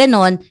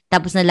ganon,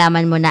 tapos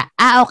nalaman mo na,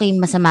 okay,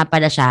 masama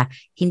pala siya,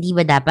 hindi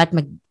ba dapat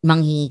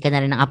manghingi ka na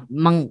rin,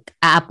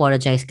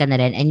 a-apologize ka na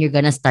rin, and you're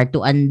gonna start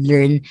to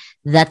unlearn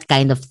that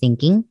kind of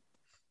thinking?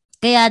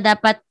 Kaya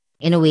dapat,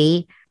 in a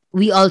way,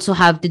 we also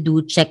have to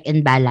do check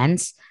and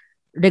balance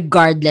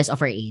regardless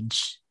of our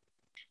age.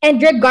 And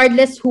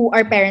regardless who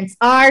our parents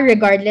are,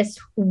 regardless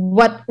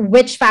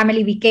which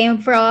family we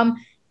came from,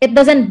 it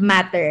doesn't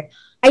matter.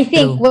 I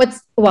think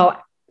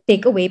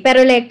takeaway.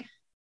 Pero like,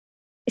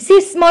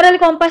 sis,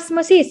 moral compass mo,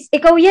 sis.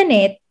 Ikaw yan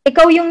eh.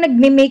 Ikaw yung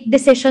nag-make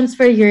decisions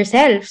for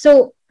yourself.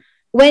 So,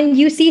 when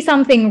you see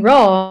something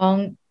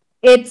wrong,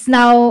 it's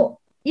now,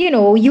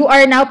 you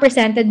are now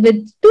presented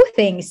with two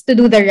things. To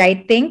do the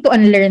right thing, to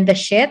unlearn the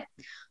shit,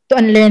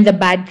 to unlearn the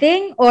bad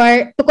thing,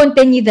 or to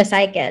continue the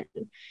cycle.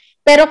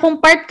 Pero kung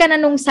part ka na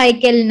nung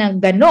cycle na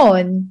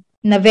ganon,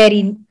 na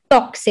very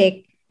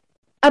toxic,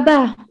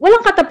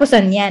 walang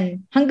katapusan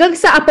yan. Hanggang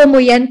sa apo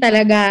mo yan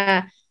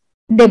talaga,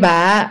 'di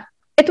ba?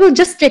 It will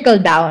just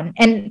trickle down.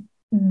 And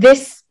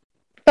this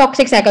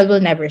toxic cycle will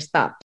never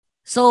stop.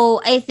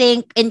 So, I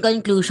think in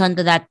conclusion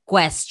to that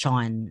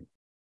question,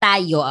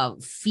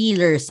 tayo,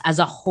 feelers as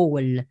a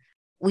whole,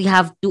 we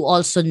have to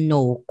also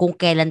know kung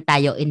kailan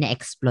tayo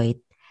ina-exploit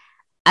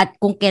at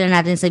kung kailan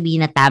natin sabihin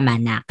na tama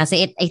na.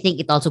 Kasi I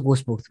think it also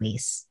goes both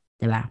ways.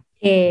 Diba?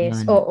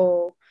 Yes,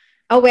 oo.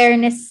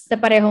 Awareness sa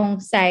parehong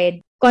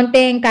side.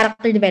 Konting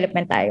character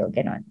development tayo.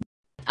 Ganon.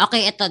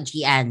 Okay, ito,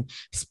 Gian.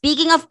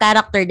 Speaking of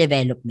character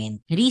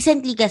development,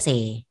 recently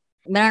kasi,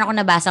 meron ako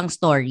nabasang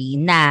story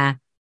na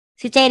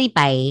si Cherry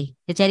Pie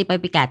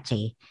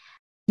Picache,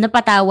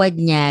 napatawad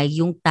niya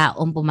yung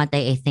taong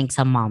pumatay, I think,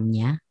 sa mom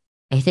niya.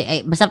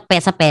 Basta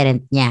sa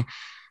parent niya.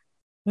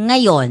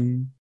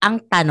 Ngayon, ang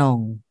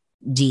tanong,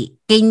 G,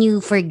 can you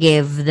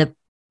forgive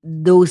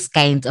those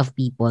kinds of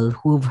people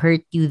who've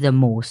hurt you the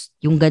most?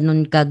 Yung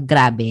ganun ka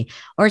grabe.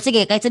 Or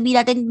sige, kahit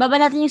sabihin natin, baba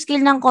natin yung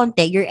skill ng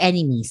konti, your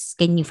enemies,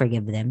 can you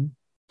forgive them?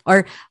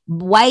 Or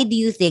why do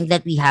you think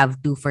that we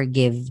have to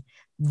forgive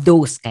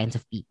those kinds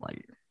of people?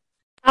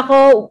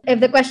 Ako,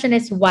 if the question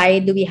is why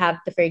do we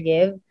have to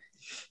forgive,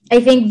 I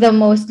think the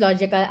most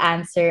logical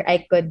answer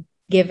I could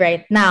give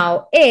right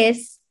now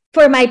is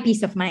for my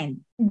peace of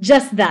mind.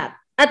 Just that.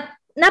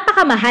 At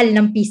napakamahal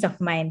ng peace of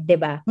mind, 'di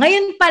ba?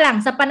 Ngayon pa lang,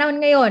 sa panahon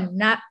ngayon,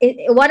 na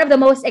one of the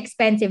most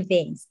expensive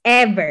things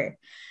ever.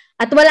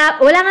 At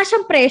wala nga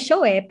siyang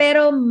presyo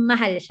pero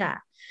mahal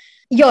siya.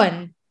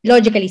 'Yon,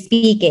 logically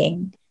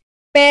speaking.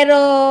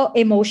 Pero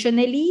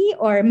emotionally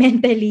or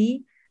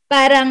mentally,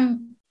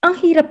 parang ang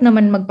hirap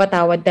naman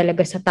magpatawad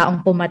talaga sa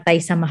taong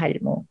pumatay sa mahal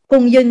mo.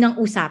 Kung 'yun ang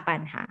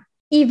usapan, ha.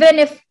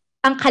 Even if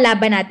ang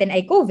kalaban natin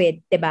ay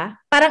COVID, 'di ba?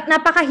 Parang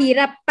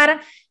napakahirap, parang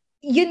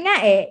yun nga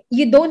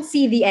you don't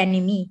see the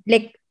enemy.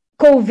 Like,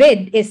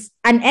 COVID is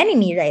an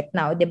enemy right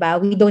now, diba?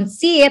 We don't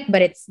see it, but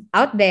it's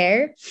out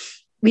there.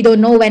 We don't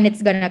know when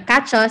it's gonna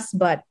catch us,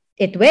 but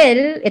it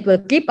will. It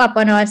will creep up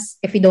on us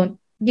if we don't,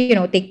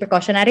 take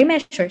precautionary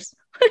measures.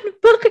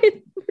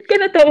 Bakit? Ba't ka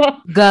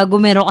natawa? Gago,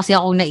 meron kasi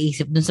akong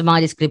naisip dun sa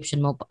mga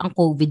description mo. Ang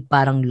COVID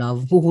parang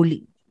love.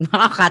 Huhuli.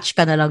 Nakakatch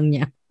ka na lang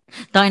niya.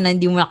 Tayo na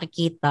hindi mo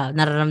nakikita.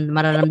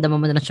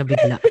 Mararamdaman mo na siya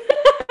bigla.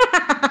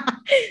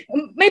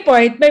 May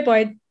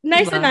point.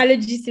 Nice diba?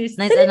 Analogy, sis.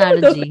 Nice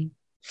analogy.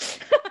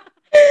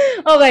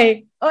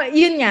 Okay.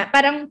 Yun nga.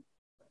 Parang,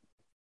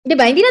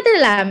 diba, hindi natin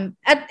alam.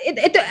 At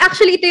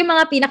ito yung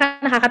mga pinaka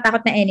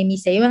nakakatakot na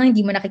enemies yung mga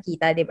hindi mo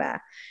nakikita, diba?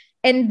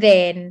 And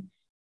then,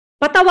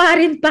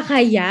 patawarin pa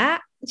kaya?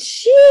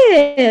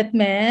 Shit,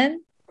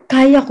 man.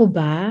 Kaya ko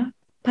ba?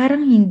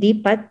 Parang hindi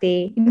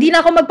pati. Hindi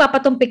na ako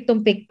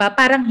magpapatumpik-tumpik pa.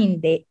 Parang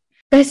hindi.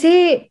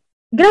 Kasi,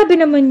 grabe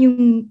naman yung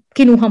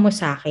kinuha mo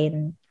sa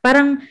akin.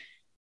 Parang,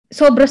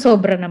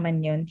 sobra-sobra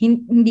naman yun.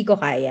 Hindi ko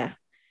kaya.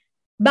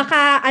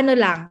 Baka,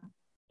 lang,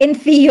 in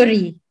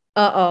theory,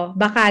 oo,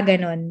 baka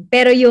ganun.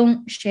 Pero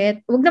yung,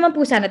 shit, wag naman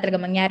po sana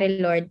talaga mangyari,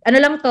 Lord.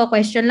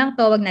 Question lang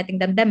to, wag nating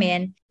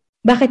damdamin.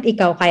 Bakit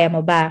ikaw, kaya mo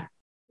ba?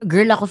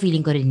 Girl, ako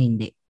feeling ko rin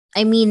hindi.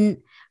 I mean,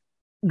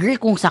 girl,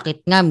 kung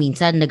sakit nga,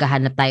 minsan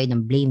naghahanap tayo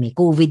ng blame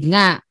COVID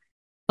nga,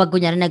 pag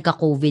kunyari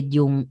nagka-COVID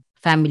yung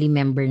family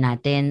member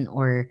natin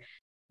or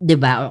 'di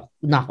ba,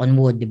 knock on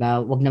wood, 'di ba?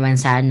 Wag naman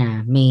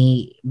sana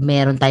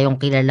meron tayong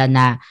kilala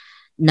na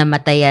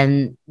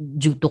namatayan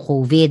due to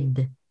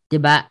COVID, 'di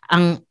ba?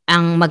 Ang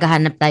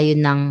maghahanap tayo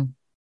ng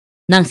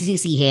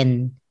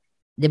sisisihin,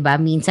 'di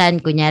ba? Minsan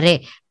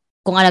kunyari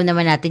kung alam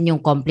naman natin yung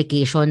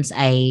complications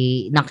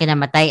ay ng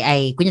kinamatay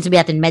ay kunyari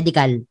sabihin natin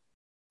medical.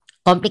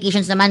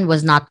 Complications naman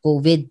was not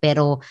COVID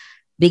pero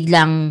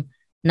biglang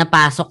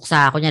napasok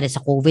sa kunyari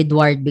sa COVID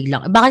ward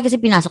biglang. Bakit kasi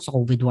pinasok sa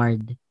COVID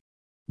ward?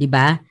 'Di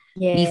ba?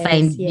 Yes,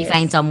 we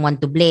find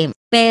someone to blame.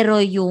 Pero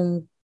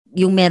yung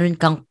meron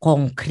kang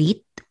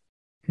concrete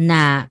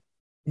na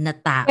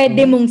tao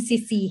pwede mong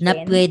sisihin.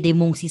 Na pwede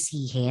mong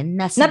sisihin.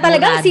 Na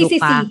talagang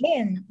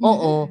sisisihin.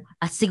 Oo.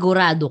 At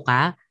sigurado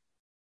ka,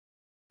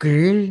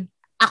 girl,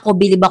 ako,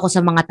 bilib ako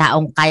sa mga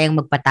taong kayang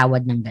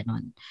magpatawad ng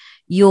ganon.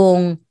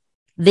 Yung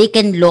they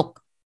can look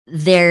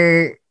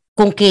their,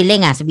 kung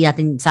killing sabihin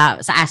natin sa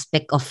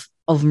aspect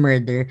of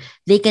murder,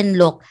 they can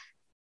look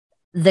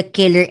the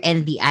killer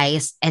in the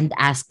eyes and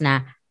ask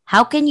na,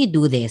 how can you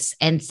do this?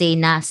 And say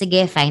na,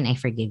 sige, fine, I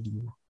forgive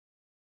you.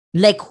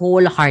 Like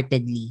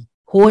wholeheartedly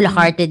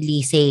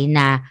say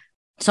na,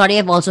 sorry,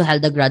 I've also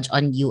held a grudge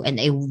on you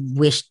and I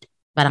wished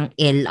parang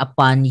ill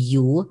upon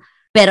you,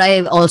 pero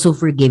I also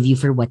forgive you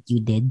for what you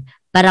did.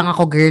 Parang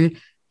ako, girl,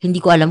 hindi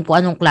ko alam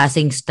kung anong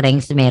klaseng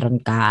strength meron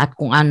ka at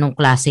kung anong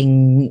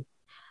klaseng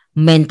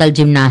mental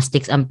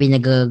gymnastics ang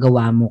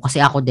pinagagawa mo.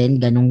 Kasi ako din,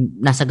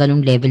 nasa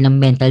ganung level ng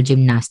mental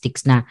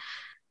gymnastics na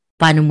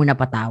paano mo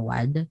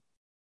napatawad.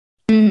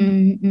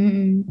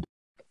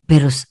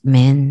 Pero,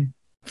 men,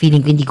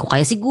 feeling ko hindi ko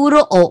kaya.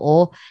 Siguro,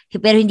 oo,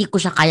 pero hindi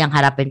ko siya kayang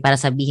harapin para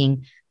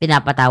sabihin,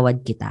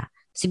 pinapatawad kita.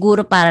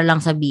 Siguro para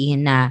lang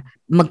sabihin na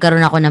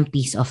magkaroon ako ng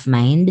peace of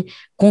mind.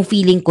 Kung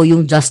feeling ko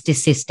yung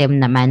justice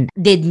system naman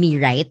did me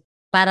right,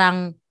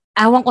 parang,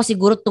 awan ko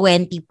siguro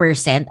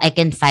 20%, I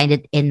can find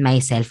it in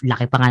myself.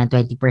 Laki pa nga ng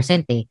 20%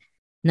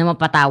 na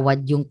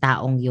mapatawad yung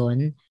taong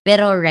yun.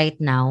 Pero right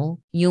now,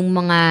 yung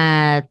mga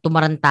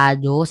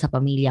tumarantado sa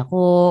pamilya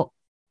ko,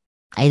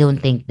 I don't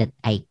think that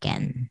I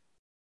can.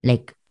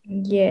 Like,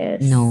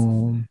 yes.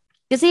 No.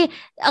 Kasi,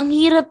 ang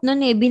hirap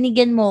nun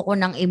binigyan mo ako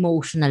ng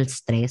emotional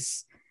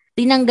stress.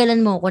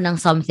 Tinanggalan mo ako ng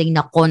something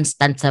na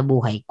constant sa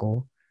buhay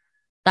ko.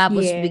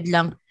 Tapos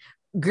biglang,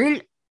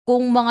 girl,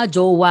 kung mga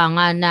jowa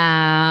nga na,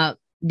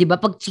 di ba,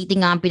 pag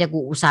cheating nga ang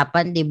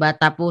pinag-uusapan, di ba?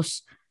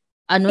 Tapos,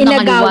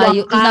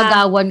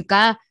 inagawan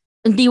ka,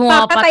 hindi mo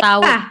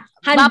mapatawad.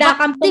 Handa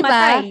kang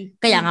pumatay. Diba?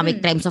 Kaya nga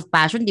may crimes of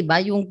passion, di ba?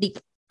 Yung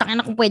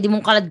tangina kung pwede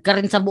mong kalad ka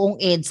rin sa buong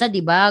EDSA,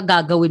 di ba?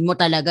 Gagawin mo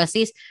talaga,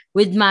 sis,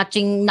 with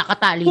matching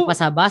nakatali pa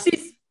sa bus.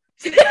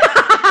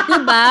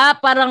 Diba?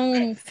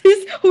 Parang...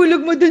 Sis,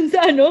 hulog mo dun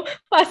sa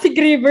Pasig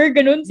River,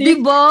 ganun, sis.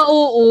 Diba?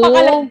 Oo.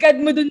 Pakalagkad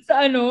mo dun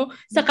sa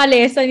sa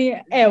kalesa ni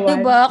Ewan.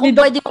 Diba? Kung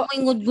pwede mo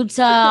ingud-gud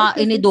sa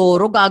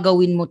inidoro,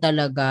 gagawin mo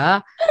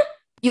talaga.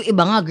 Yung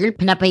iba nga, girl,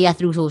 pinapahiya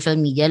through social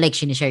media, like,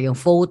 sinishare yung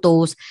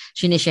photos,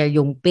 sinishare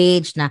yung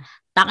page na,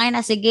 takay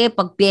na, sige,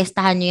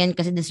 pagpiestahan nyo yan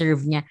kasi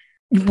deserve niya.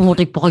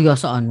 Pumatay pa kaya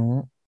sa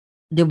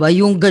diba?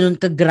 Yung ganun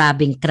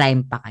ka-grabing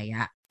crime pa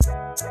kaya.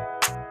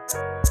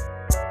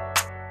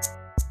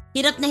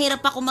 Hirap na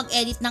hirap ako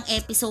mag-edit ng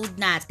episode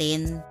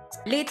natin.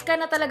 Late ka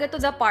na talaga to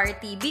the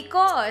party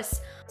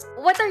because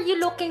what are you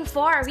looking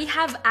for? We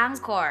have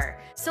Anchor.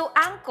 So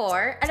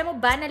Anchor, alam mo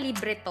ba na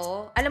libre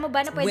to? Alam mo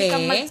ba na pwede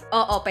kang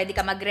pwede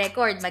ka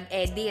mag-record,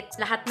 mag-edit,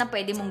 lahat na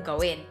pwede mong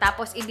gawin.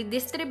 Tapos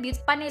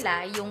i-distribute pa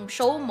nila yung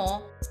show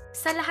mo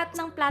sa lahat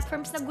ng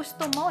platforms na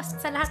gusto mo,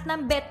 sa lahat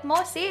ng bet mo,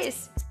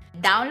 sis.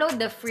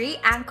 Download the free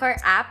Anchor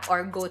app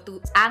or go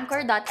to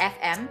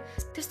anchor.fm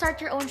to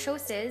start your own show,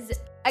 sis.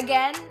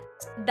 Again,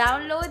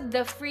 download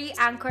the free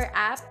Anchor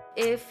app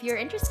if you're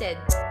interested.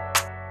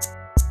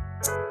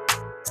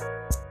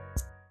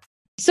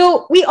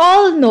 So, we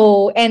all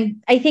know,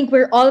 and I think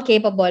we're all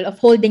capable of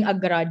holding a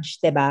grudge,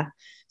 diba?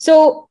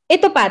 So,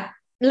 ito Pat,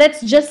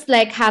 let's just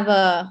have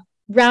a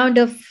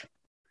round of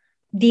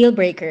deal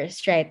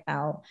breakers right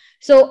now.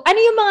 So, ano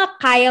yung mga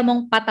kaya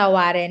mong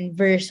patawarin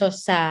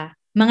versus sa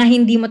mga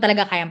hindi mo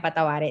talaga kayang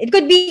patawarin? You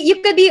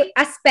could be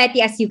as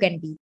petty as you can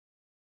be.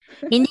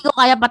 Hindi ko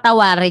kaya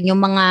patawarin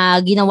yung mga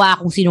ginawa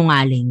akong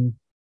sinungaling.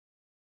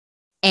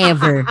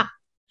 Ever.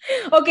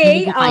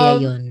 Okay. Hindi ko kaya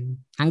yun.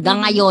 Hanggang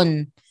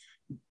ngayon,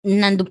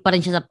 nandun pa rin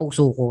siya sa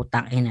puso ko.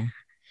 Tangina.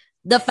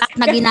 The fact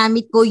na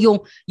ginamit ko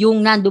yung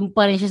nandun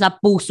pa rin siya sa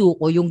puso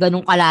ko, yung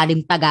ganong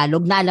kalalim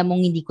Tagalog, na alam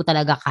mong hindi ko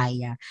talaga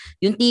kaya.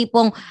 Yung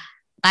tipong,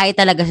 kaya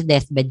talaga sa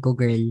deathbed ko,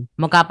 girl.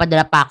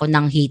 Magkapadala pa ako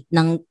ng hate,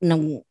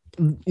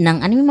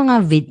 yung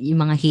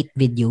mga hate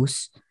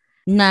videos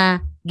na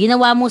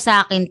ginawa mo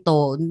sa akin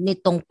to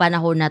nitong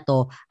panahon na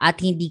to at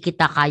hindi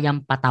kita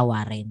kayang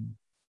patawarin.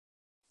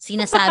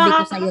 Sinasabi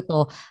ko sa iyo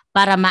to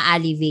para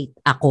ma-alleviate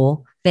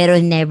ako pero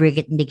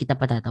hindi kita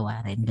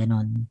patatawarin.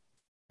 Ganon.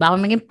 Baka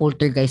maging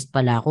poltergeist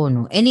pala ako,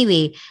 no?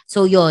 Anyway,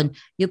 so yon,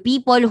 yung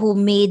people who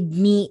made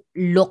me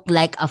look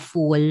like a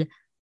fool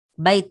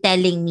by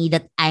telling me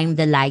that I'm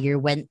the liar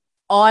when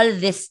all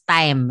this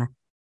time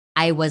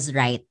I was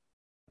right.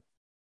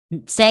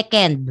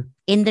 Second,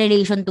 in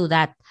relation to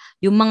that,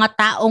 yung mga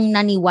taong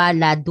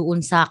naniwala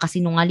doon sa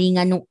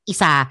kasinungalingan ng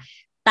isa,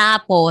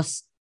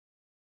 tapos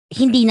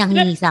hindi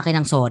nanghingi sa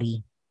akin ng sorry.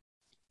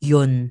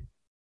 Yun.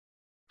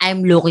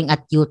 I'm looking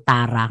at you,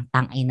 Tara.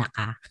 Tangina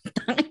ka.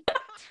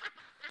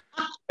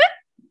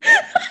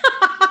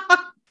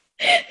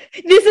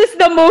 This is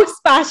the most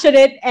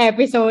passionate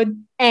episode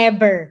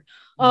ever.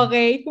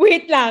 Okay?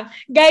 Wait lang.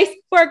 Guys,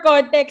 for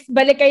context,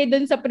 balik kayo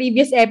dun sa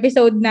previous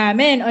episode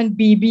namin on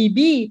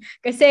BBB.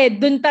 Kasi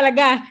dun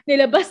talaga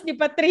nilabas ni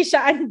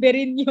Patricia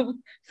Anberin yung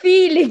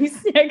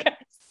feelings niya,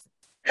 guys.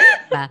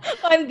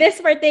 On this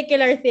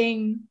particular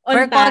thing.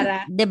 On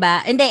Tara.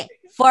 Diba? Hindi.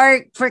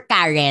 For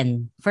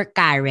Karen. For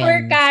Karen.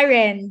 For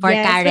Karen. For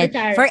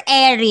Karen. For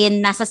Erin,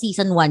 nasa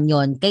season 1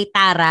 yon. Kay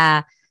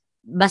Tara,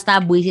 basta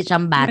buwisit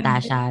siyang bata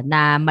siya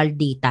na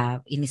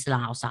maldita, inis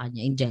lang ako sa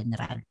kanya in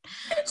general.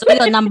 So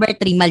yun, number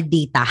 3,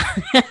 maldita.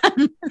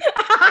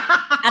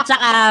 At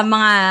saka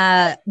mga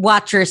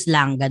watchers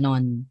lang,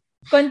 ganon.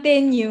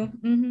 Continue.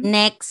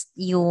 Next,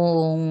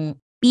 yung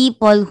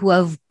people who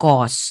have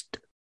caused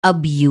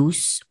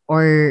abuse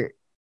or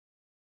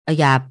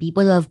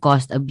people who have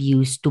caused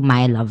abuse to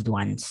my loved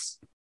ones.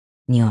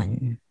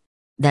 Yun.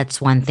 That's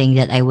one thing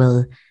that I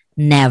will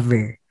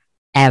never,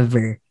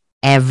 ever,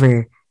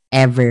 ever,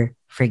 ever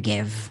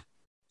forgive.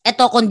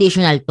 Ito,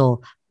 conditional to.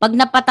 Pag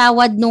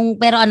napatawad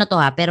pero ano to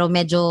pero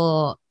medyo,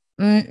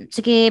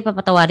 sige,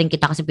 papatawarin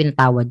kita kasi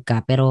pinatawad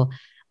ka, pero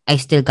I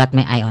still got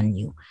my eye on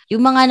you.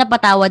 Yung mga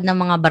napatawad ng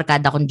mga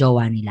barkada kong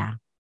jowa nila,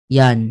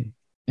 yan.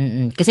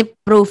 Kasi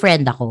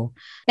pro-friend ako.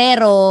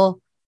 Pero,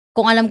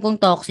 kung alam kong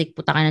toxic,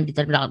 puta ka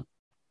nandito,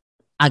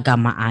 aga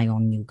ma-eye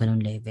on you,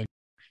 ganun level.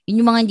 Yun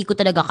yung mga hindi ko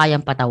talaga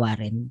kayang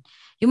patawarin.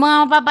 Yung mga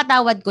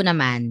mapapatawad ko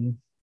naman,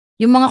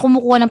 yung mga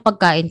kumukuha ng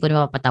pagkain ko,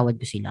 mapapatawad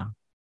ko sila.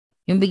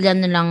 Yung bigla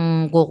na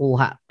lang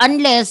kukuha.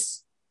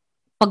 Unless,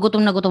 pag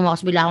gutom na gutom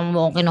ako, bigla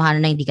akong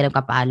kinuhanan na hindi ka lang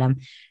kapaalam,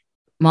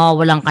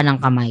 mawawalan ka ng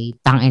kamay,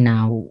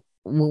 tangina,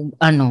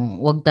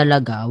 wag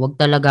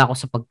talaga ako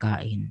sa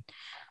pagkain.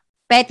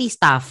 Petty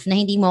stuff na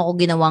hindi mo ako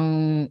ginawang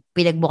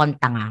pinagbukang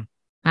tanga,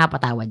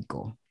 mapatawad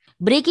ko.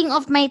 Breaking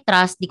of my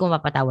trust, di ko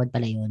mapatawad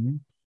pala yun.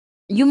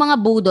 Yung mga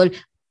budol,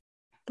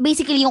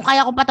 basically, yung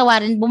kaya ko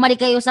patawarin, bumalik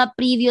kayo sa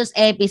previous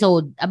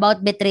episode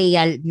about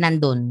betrayal,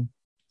 nandun.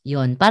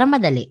 Yun, para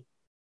madali.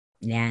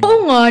 Yan.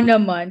 Oo nga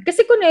naman.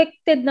 Kasi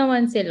connected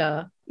naman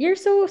sila. You're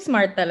so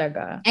smart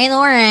talaga. I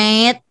know,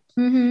 right?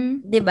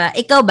 Diba?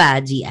 Ikaw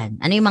ba, Gian?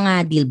 Ano yung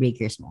mga deal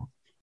breakers mo?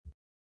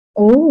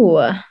 Oh,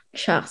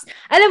 shucks.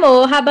 Alam mo,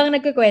 habang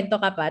nagkikwento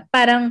ka pa,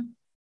 parang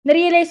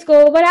narealize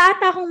ko, wala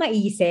ata akong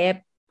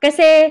maisip.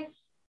 Kasi,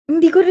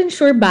 hindi ko rin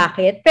sure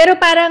bakit. Pero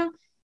parang,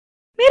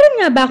 meron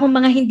nga ba akong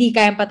mga hindi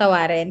kayang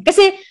patawarin?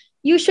 Kasi,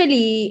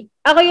 usually,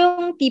 ako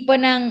yung tipo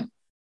ng,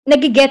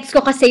 nagigets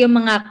ko kasi yung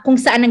mga, kung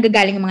saan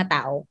nanggagaling yung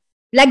mga tao.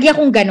 Lagi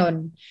akong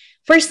ganun.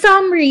 For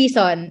some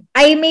reason,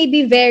 I may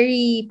be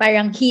very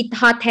parang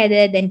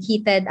hot-headed and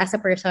heated as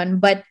a person,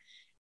 but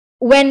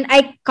when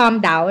I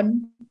calm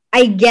down,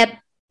 I get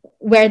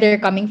where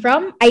they're coming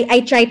from.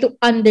 I try to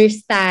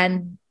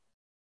understand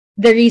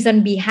the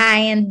reason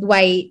behind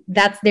why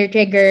that's their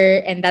trigger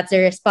and that's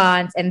their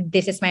response and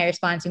this is my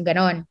response, yung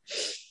ganon.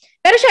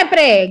 Pero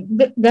syempre,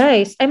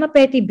 guys, I'm a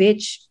petty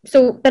bitch.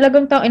 So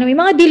talagang may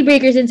mga deal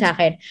breakers din sa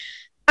akin.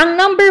 Ang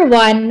number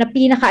 1 na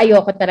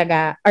pinaka-ayoko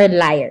talaga are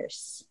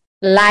liars.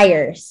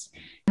 Liars.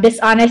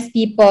 Dishonest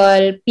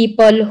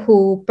people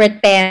who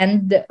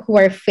pretend, who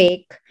are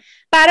fake.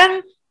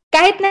 Parang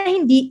kahit na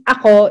hindi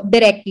ako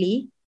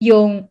directly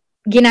yung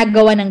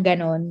ginagawa ng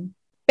ganon,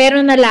 pero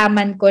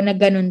nalaman ko na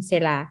ganon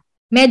sila,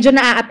 medyo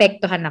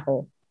naaapektuhan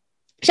ako.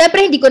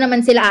 Syempre, hindi ko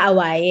naman sila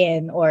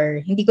aawayin or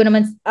hindi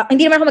naman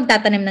ako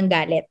magtatanim ng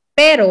galit.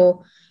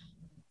 Pero,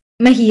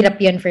 mahirap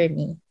yun for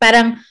me.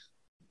 Parang,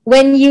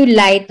 when you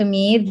lie to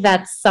me,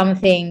 that's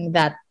something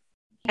that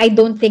I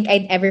don't think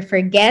I'd ever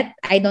forget.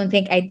 I don't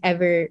think I'd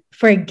ever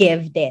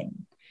forgive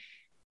din.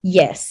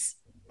 Yes.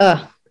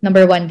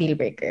 Number 1 deal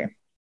breaker.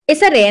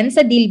 Isa rin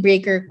sa deal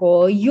breaker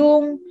ko,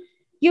 yung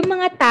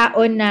mga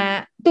tao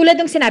na, tulad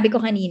ng sinabi ko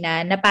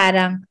kanina, na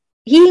parang,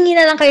 hihingi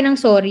na lang kayo ng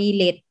sorry,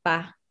 late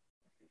pa.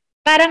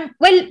 Parang,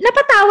 well,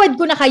 napatawad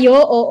ko na kayo,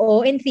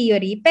 oo, in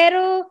theory,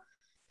 pero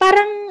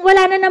parang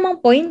wala na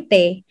namang point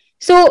eh.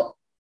 So,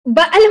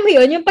 alam mo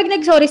yun, yung pag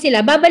nag-sorry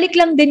sila, babalik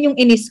lang din yung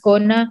inis ko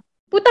na,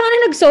 putang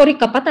na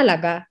nag-sorry ka pa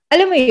talaga.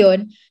 Alam mo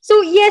yun?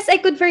 So, yes, I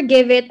could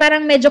forgive it.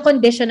 Parang medyo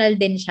conditional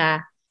din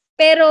siya.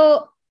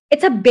 Pero,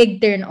 it's a big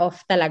turn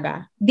off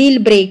talaga. Deal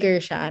breaker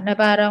siya. Na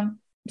parang,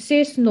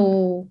 sis,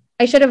 no.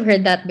 I should have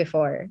heard that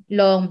before.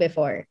 Long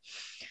before.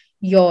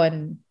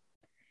 Yon.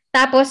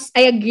 Tapos,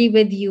 I agree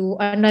with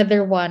you.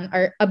 Another one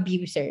are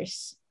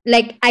abusers.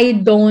 Like, I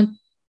don't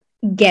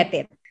get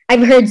it.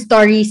 I've heard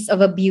stories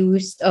of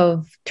abuse,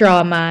 of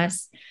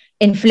traumas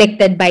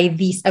inflicted by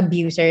these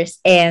abusers.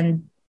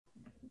 And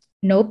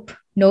nope.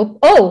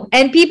 Oh,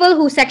 and people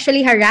who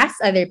sexually harass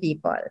other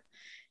people.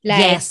 Like,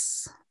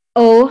 yes.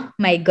 Oh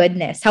my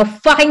goodness. How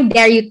fucking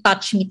dare you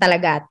touch me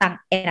talaga.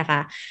 Tang-ina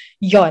ka.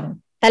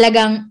 Yon.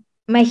 Talagang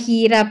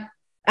mahirap.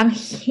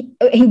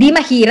 Hindi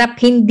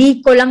mahirap. Hindi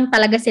ko lang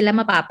talaga sila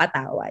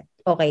mapapatawad.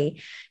 Okay?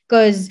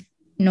 Because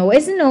no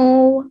is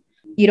no.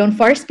 You don't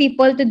force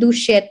people to do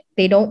shit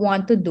they don't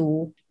want to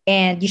do.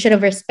 And you should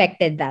have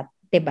respected that.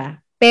 Diba?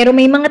 Pero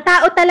may mga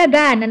tao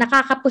talaga na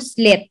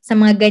nakakapuslit sa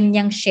mga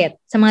ganyang shit.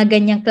 Sa mga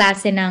ganyang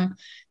klase ng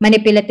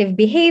manipulative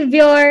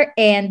behavior.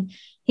 And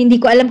hindi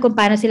ko alam kung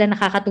paano sila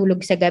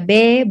nakakatulog sa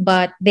gabi,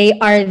 but they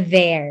are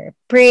there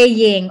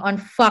preying on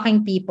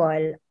fucking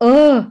people.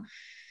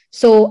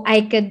 So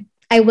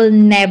I will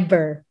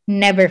never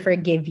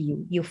forgive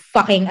you, you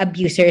fucking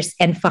abusers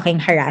and fucking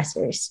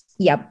harassers.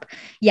 Yep.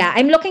 Yeah,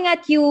 I'm looking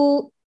at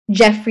you,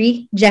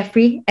 Jeffrey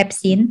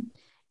Epstein.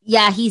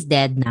 Yeah, he's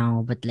dead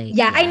now, but like...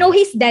 Yeah, I know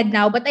he's dead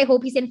now, but I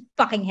hope he's in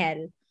fucking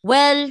hell.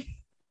 Well,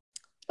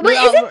 But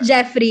is it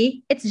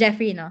Jeffrey? It's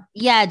Jeffrey, no?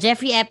 Yeah,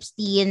 Jeffrey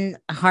Epstein,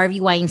 Harvey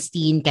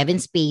Weinstein,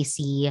 Kevin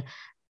Spacey,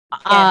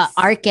 Yes.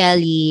 R.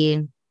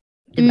 Kelly,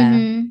 diba?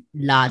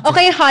 Lots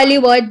Okay,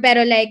 Hollywood,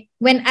 pero like,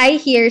 when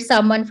I hear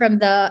someone from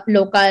the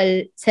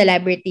local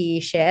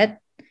celebrity shit,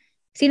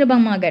 sino bang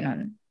mga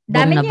ganon? Bong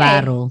Dami niya eh.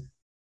 Navarro,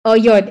 Oh,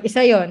 yun.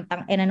 Isa yun.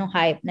 Tangina nung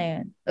hype na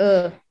yun.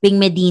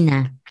 Ping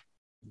Medina.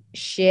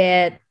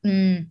 Shit.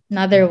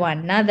 Another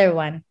one.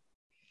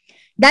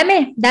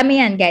 Dami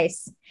yan,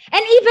 guys.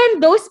 And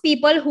even those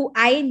people who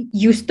I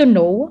used to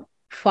know,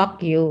 fuck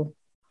you.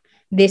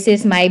 This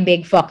is my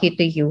big fuck you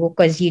to you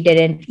because you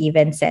didn't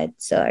even said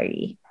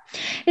sorry.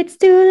 It's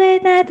too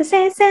late now to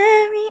say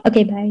sorry.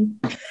 Okay, bye.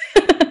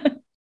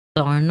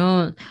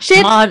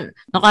 Shit.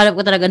 Nakalap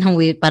ko talaga ng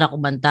way para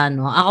kumanta,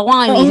 no? Ako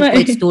nga inisip ko,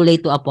 it's too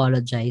late to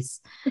apologize.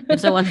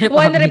 Sa One Republic.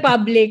 One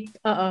Republic.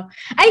 Oo.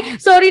 Ay,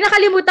 sorry,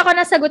 nakalimutan ko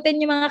na sagutin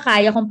yung mga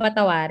kaya kong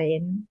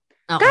patawarin.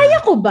 Okay.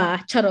 Kaya ko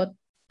ba? Charot.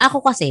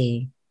 Ako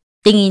kasi,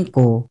 tingin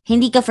ko,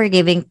 hindi ka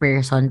forgiving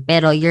person,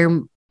 pero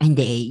I'm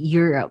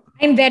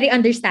very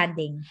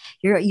understanding.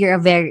 You're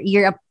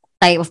a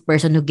type of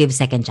person who gives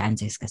second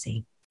chances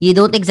kasi. You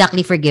don't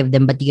exactly forgive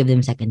them, but you give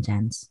them second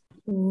chance.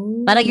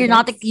 Ooh, parang you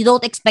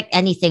don't expect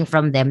anything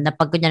from them na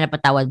pag kunya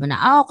napatawad mo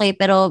na, okay,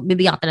 pero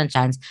bibigyan ka ng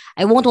chance.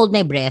 I won't hold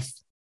my breath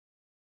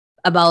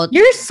about...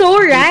 You're so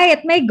right.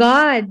 My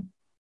God.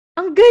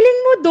 Ang galing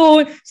mo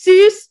doon.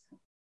 Sis,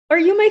 are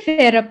you my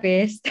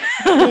therapist?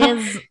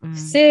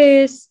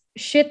 Sis,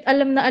 shit,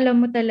 alam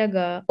mo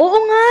talaga. Oo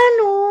nga,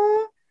 no?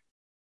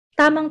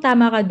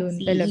 Tamang-tama ka doon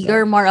talaga.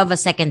 You're more of a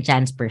second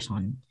chance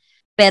person.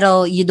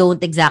 Pero you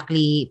don't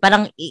exactly,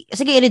 parang,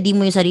 sige, i-redeem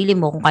mo yung sarili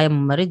mo kung kaya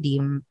mo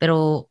ma-redeem.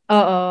 Pero,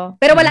 oo.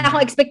 Pero wala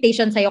akong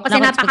expectation sa'yo kasi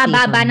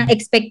napakababa ng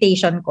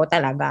expectation ko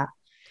talaga.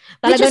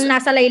 Talagang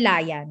nasa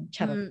laylayan.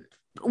 Charot.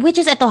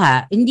 Which is ito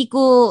hindi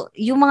ko,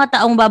 yung mga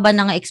taong baba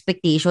ng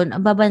expectation,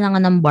 baba na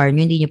nga ng bar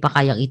nyo, hindi nyo pa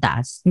kayang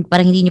itaas.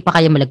 Parang hindi nyo pa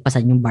kaya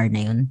malagpasan yung bar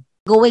na yun.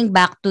 Going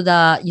back to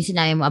yung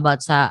sinabi mo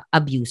about sa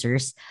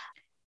abusers,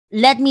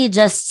 let me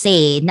just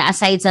say na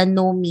aside sa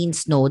no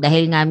means no,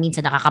 dahil nga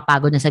minsan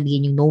nakakapagod na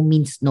sabihin yung no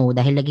means no,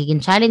 dahil nagiging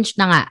challenge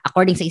na nga,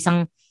 according sa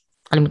isang,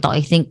 kalimutan ko,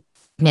 I think,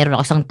 meron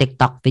ako isang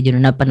TikTok video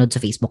na napanood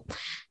sa Facebook,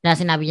 na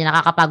sinabi niya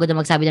nakakapagod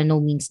na magsabi ng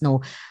no means no.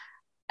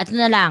 At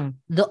na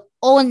lang,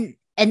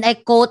 and I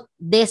quote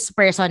this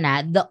person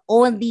the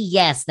only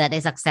yes that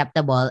is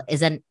acceptable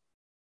is an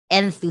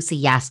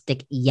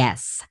enthusiastic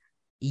yes.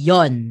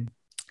 Yun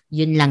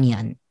lang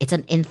yun. It's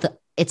an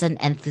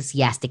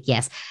enthusiastic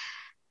yes.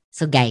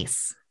 So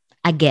guys,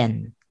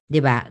 again, 'di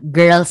ba?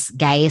 Girls,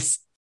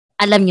 guys,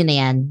 alam niyo na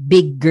 'yan.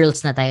 Big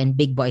girls na tayo and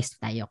big boys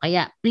na tayo.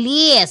 Kaya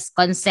please,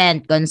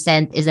 consent.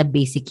 Consent is a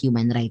basic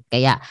human right.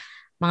 Kaya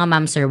mga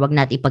ma'am sir, wag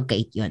natin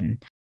ipagkait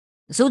 'yon.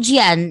 So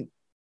Gian,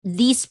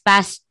 these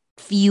past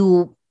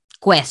few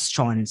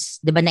questions,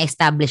 'di ba,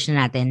 na-establish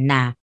na natin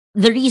na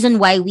the reason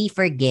why we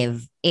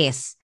forgive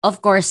is, of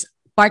course,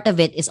 part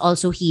of it is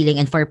also healing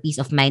and for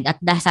peace of mind.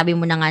 At sabi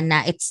mo na nga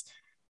na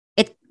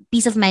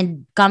peace of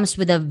mind comes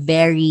with a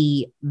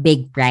very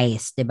big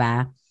price, 'di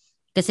ba?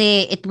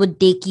 Kasi it would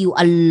take you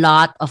a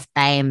lot of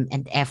time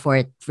and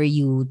effort for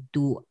you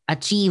to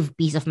achieve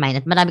peace of mind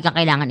at marami kang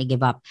kailangan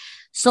i-give up.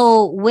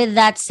 So, with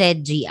that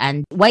said,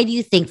 Gian, why do you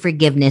think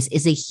forgiveness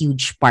is a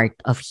huge part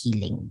of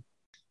healing?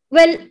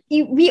 Well,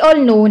 we all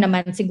know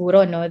naman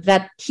siguro, no,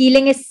 that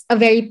healing is a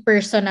very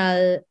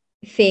personal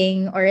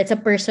thing or it's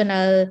a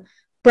personal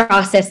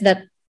process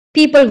that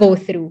people go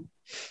through.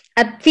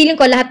 At feeling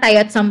ko lahat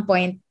tayo at some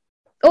point,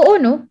 oo,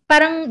 no?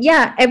 Parang,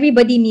 yeah,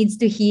 everybody needs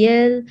to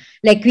heal.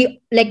 Like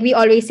we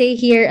always say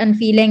here on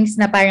Feelings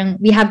na parang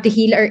we have to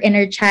heal our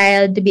inner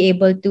child to be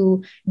able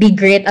to be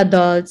great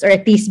adults or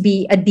at least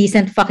be a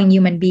decent fucking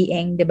human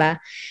being, di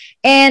ba?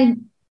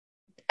 And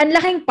ang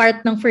laking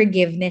part ng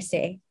forgiveness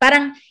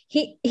Parang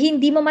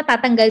hindi mo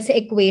matatanggal sa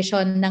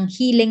equation ng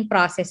healing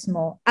process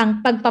mo ang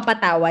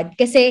pagpapatawad.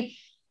 Kasi,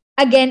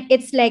 again,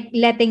 it's like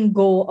letting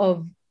go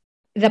of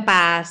the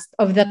past,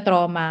 of the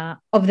trauma,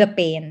 of the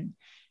pain.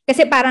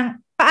 Kasi parang,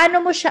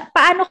 paano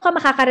ka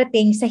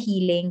makakarating sa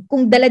healing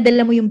kung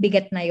dala-dala mo yung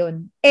bigat na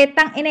yun?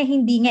 Tangina,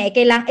 hindi nga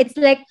kailangan, it's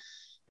like,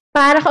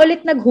 para ka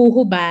ulit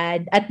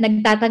naghuhubad at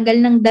nagtatanggal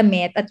ng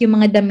damit at yung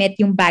mga damit,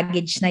 yung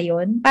baggage na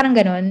yun. Parang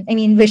ganun, I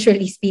mean,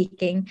 visually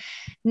speaking,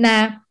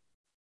 na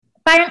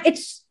parang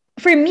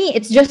for me,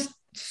 it's just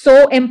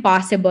so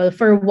impossible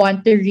for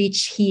one to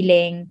reach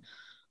healing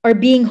or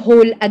being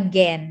whole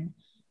again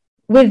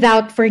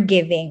without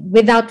forgiving,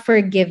 without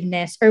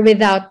forgiveness, or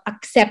without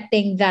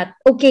accepting that,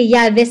 okay,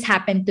 yeah, this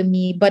happened to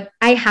me, but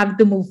I have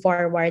to move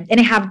forward.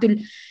 And I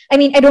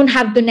don't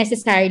have to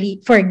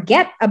necessarily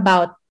forget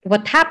about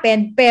what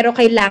happened, pero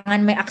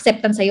kailangan may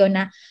acceptance sa'yo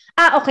na,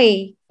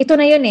 okay, ito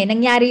na yun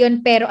nangyari yun,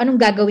 pero anong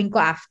gagawin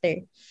ko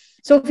after?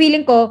 So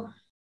feeling ko,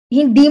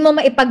 hindi mo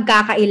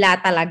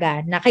maipagkakaila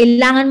talaga na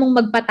kailangan mong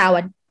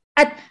magpatawad.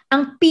 At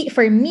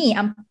for me,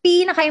 ang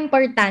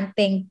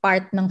pinaka-importanting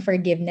part ng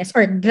forgiveness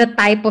or the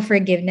type of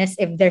forgiveness,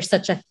 if there's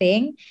such a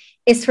thing,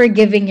 is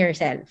forgiving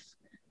yourself.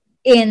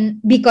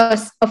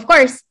 Because, of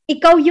course,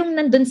 ikaw yung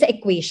nandun sa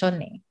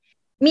equation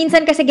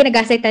minsan kasi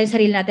ginagasay tayo sa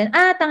sarili natin,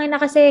 tangin na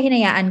kasi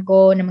hinayaan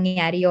ko na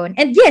mangyayari yon.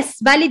 And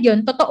yes, valid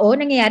yun, totoo,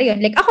 nangyayari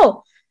yun. Like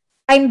ako,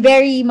 I'm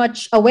very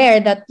much aware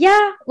that,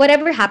 yeah,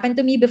 whatever happened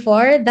to me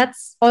before,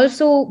 that's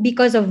also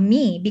because of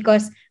me,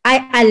 because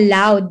I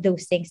allowed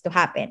those things to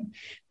happen.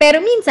 Pero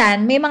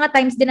minsan, may mga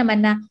times din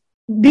naman na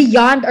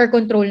beyond our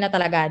control na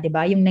talaga, di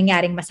ba? Yung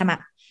nangyaring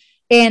masama.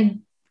 And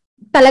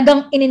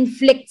talagang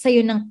in-inflict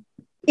sa'yo ng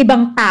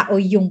ibang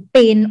tao yung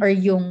pain or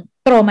yung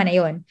trauma na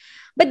yon.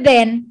 But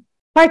then,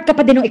 part ka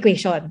pa din ng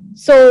equation.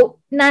 So,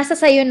 nasa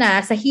sa'yo na,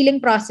 sa healing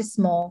process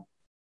mo,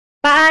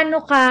 paano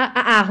ka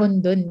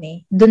aahon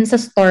dun sa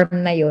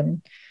storm na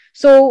yun.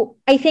 So,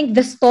 I think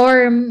the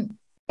storm,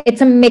 it's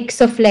a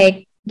mix of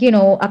like,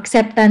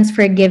 acceptance,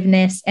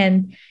 forgiveness,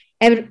 and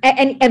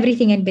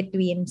everything in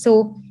between.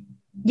 So,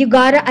 you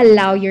gotta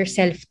allow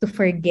yourself to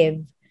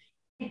forgive.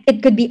 It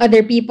could be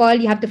other people,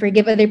 you have to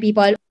forgive other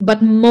people,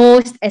 but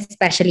most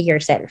especially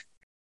yourself.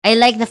 I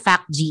like the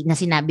fact, G, na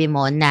sinabi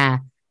mo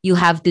na you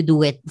have to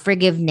do it.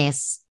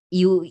 Forgiveness,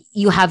 you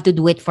have to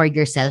do it for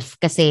yourself.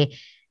 Kasi,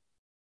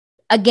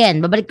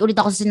 again, babalik ulit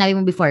ako sa sinabi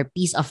mo before,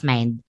 peace of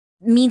mind.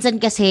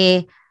 Minsan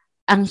kasi,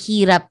 ang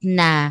hirap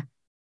na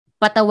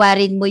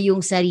patawarin mo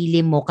yung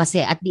sarili mo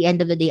kasi at the end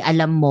of the day,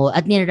 alam mo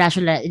at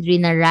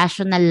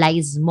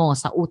nirationalize mo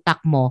sa utak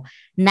mo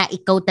na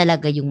ikaw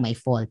talaga yung may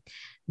fault.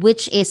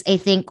 Which is, I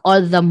think,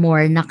 all the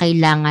more na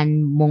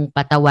kailangan mong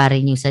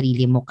patawarin yung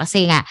sarili mo.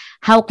 Kasi nga,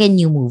 how can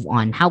you move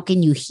on? How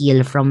can you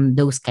heal from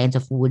those kinds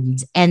of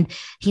wounds? And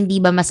hindi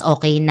ba mas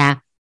okay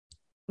na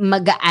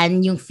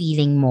magaan yung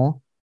feeling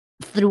mo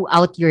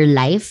throughout your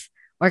life,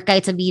 or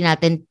kahit sabihin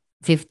natin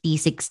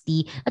 50,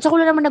 60, at saka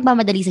wala naman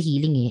nagmamadali sa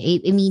healing eh.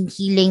 I mean,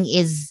 healing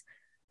is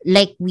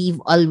like we've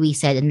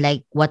always said, and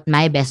like what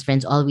my best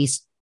friends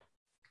always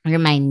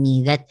remind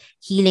me, that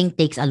healing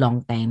takes a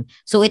long time.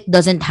 So it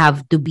doesn't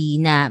have to be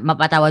na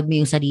mapatawad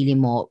mo yung sarili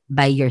mo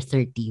by your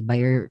 30,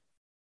 by your,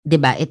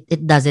 diba?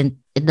 It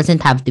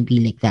doesn't have to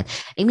be like that.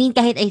 I mean,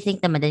 I think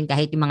naman din,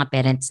 kahit yung mga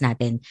parents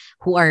natin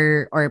who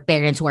are, or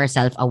parents who are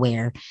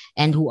self-aware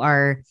and who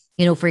are,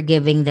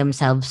 forgiving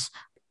themselves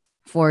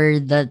for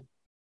the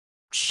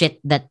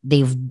shit that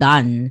they've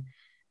done,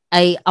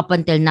 up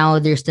until now,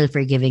 they're still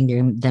forgiving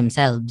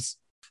themselves.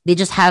 They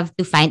just have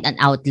to find an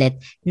outlet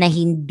na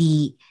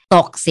hindi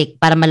toxic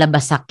para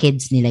malabas sa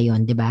kids nila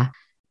yon, di ba?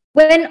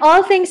 When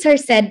all things are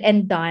said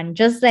and done,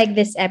 just like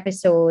this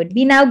episode,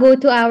 we now go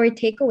to our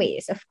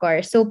takeaways, of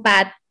course. So,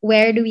 Pat,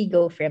 where do we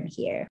go from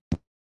here?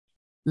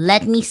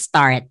 Let me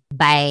start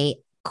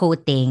by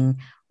quoting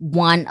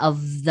one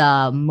of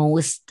the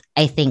most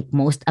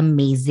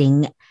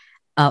amazing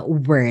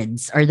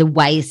words, or the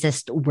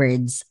wisest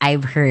words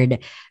I've heard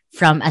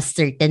from a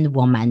certain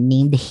woman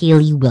named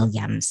Hayley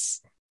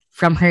Williams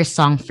from her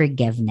song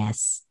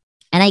Forgiveness.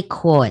 And I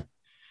quote,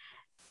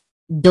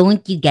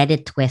 "Don't you get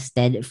it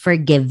twisted,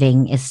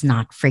 forgiving is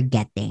not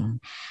forgetting."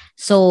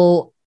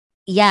 So,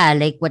 yeah,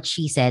 like what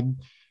she said,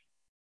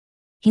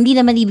 hindi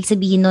naman ibig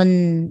sabihin nun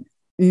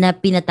na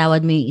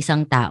pinatawad mo yung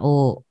isang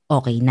tao,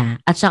 okay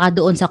na. At saka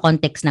doon sa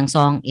context ng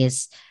song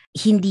is,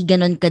 hindi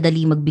ganon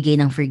kadali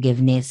magbigay ng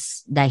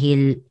forgiveness,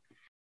 dahil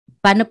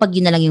paano pag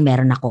yun na lang yung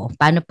meron ako?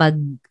 Paano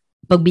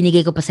pag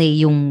binigay ko pa sa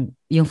yung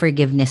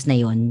forgiveness na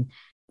yun?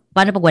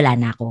 Paano pag wala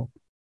na ako?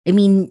 I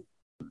mean,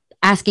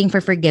 asking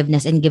for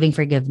forgiveness and giving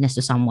forgiveness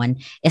to someone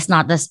is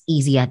not as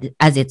easy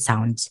as it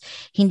sounds.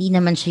 Hindi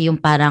naman siya yung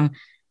parang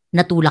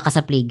natulak ka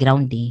sa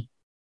playground eh.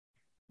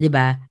 'Di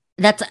ba?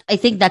 I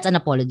think that's an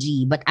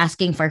apology, but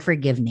asking for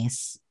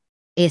forgiveness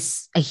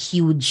is a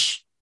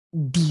huge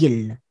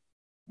deal.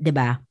 'Di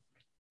ba?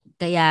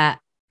 Kaya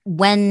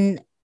when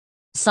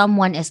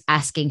someone is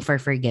asking for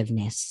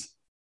forgiveness,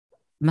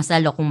 mas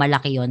lalo kung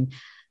malaki yon,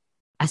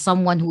 as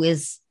someone who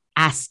is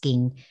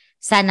asking,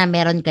 sana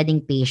meron ka ding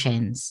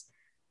patience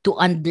to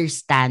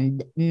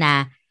understand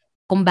na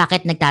kung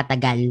bakit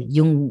nagtatagal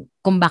yung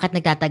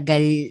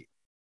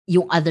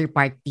other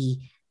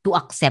party to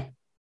accept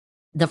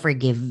the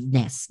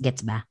forgiveness,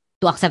 gets ba?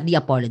 To accept the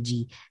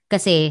apology.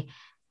 Kasi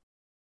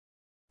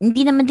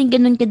hindi naman din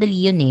ganun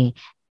kadali yun eh.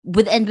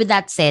 With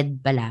that said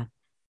pala,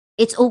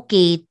 it's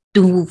okay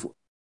to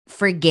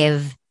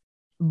forgive,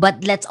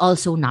 but let's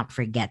also not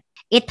forget.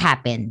 It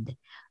happened.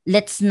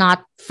 Let's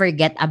not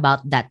forget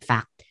about that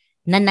fact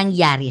na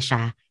nangyari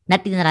siya, na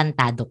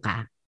tinarantado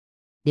ka.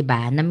 'Di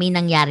ba? Na may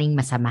nangyaring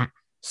masama.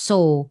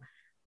 So,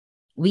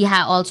 we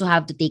also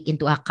have to take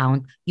into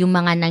account yung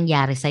mga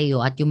nangyari sa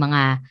iyo at yung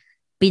mga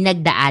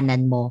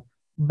pinagdaanan mo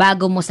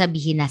bago mo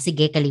sabihin na,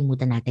 sige,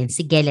 kalimutan natin.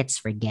 Sige, let's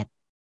forget.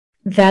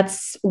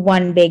 That's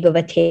one big of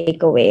a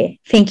takeaway.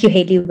 Thank you,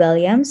 Hayley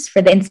Williams,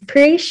 for the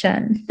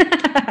inspiration.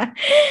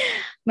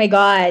 My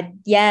God.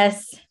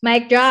 Yes.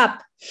 Mic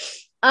drop.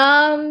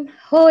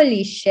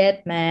 Holy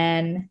shit,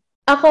 man.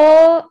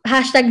 Ako,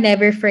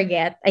 #never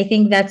forget. I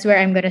think that's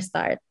where I'm gonna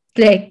start.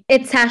 Like,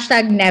 it's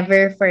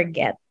 #never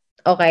forget.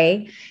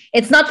 Okay?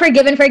 It's not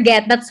forgive and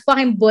forget. That's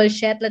fucking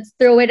bullshit. Let's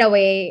throw it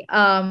away.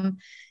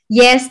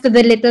 Yes, to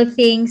the little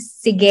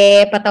things,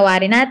 sige,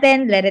 patawarin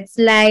natin, let it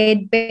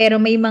slide. Pero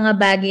may mga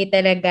bagay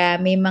talaga,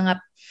 may mga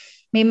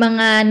May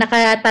mga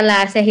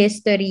nakatala sa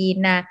history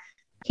na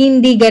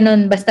hindi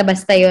ganun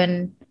basta-basta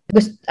yun.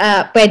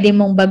 Pwede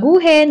mong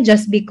baguhin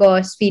just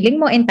because feeling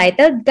mo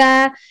entitled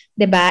ka,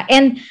 'di ba?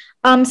 And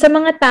sa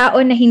mga tao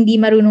na hindi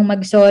marunong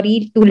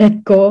mag-sorry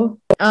tulad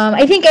ko,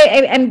 I think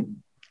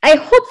I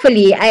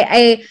hopefully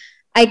I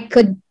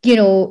could,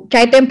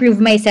 try to improve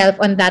myself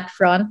on that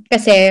front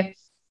kasi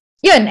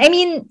yun, I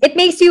mean, it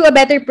makes you a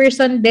better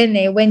person din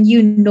when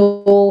you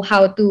know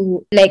how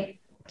to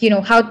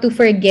how to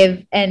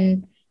forgive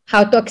and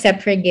how to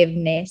accept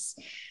forgiveness.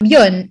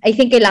 Yun, I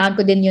think kailangan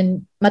ko din yun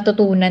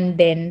matutunan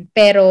din.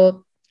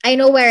 Pero I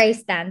know where I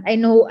stand. I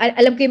know,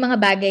 alam ko yung mga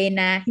bagay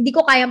na hindi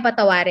ko kayang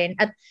patawarin.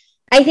 At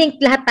I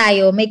think lahat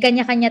tayo, may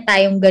kanya-kanya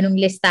tayong ganung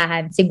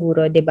listahan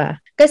siguro, 'di ba?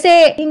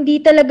 Kasi hindi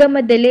talaga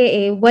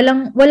madali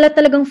wala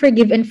talagang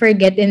forgive and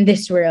forget in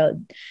this world.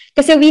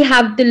 Kasi we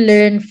have to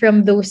learn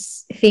from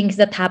those things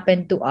that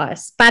happened to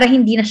us para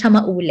hindi na siya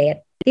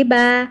maulit, 'di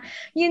ba?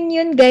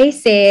 Yun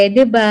guys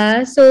 'di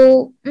ba?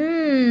 So,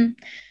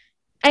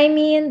 I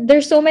mean,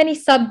 there's so many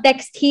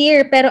subtext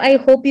here, pero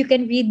I hope you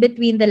can read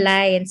between the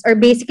lines or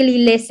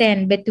basically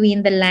listen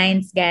between the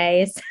lines,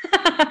 guys.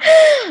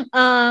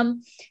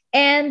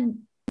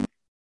 And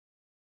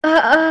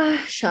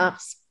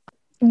shucks.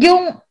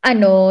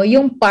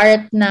 Yung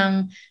part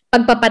ng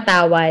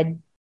pagpapatawad,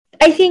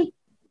 I think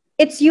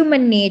it's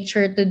human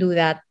nature to do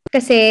that.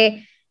 Kasi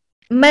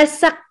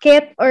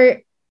masakit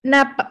or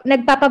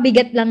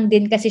nagpapabigat lang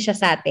din kasi siya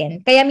sa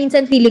atin. Kaya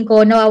minsan feeling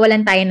ko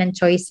nawawalan tayo ng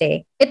choice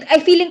I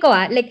feeling ko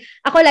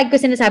ako ko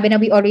sinasabi na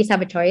we always have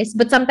a choice,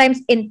 but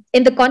sometimes in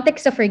the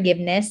context of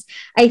forgiveness,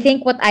 I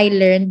think what I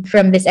learned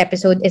from this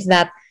episode is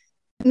that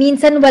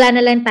minsan wala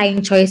na lang tayong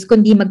choice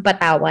kundi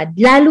magpatawad,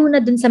 lalo na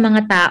dun sa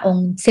mga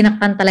taong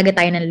sinaktan talaga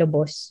tayo ng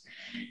lubos.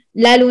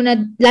 Lalo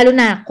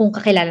na kung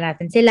kakilala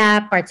natin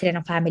sila, part sila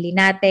ng family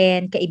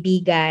natin,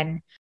 kaibigan.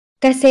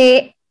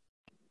 Kasi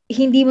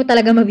hindi mo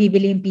talaga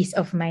mabibili yung peace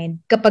of mind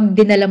kapag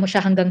dinala mo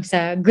siya hanggang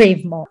sa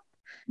grave mo.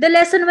 The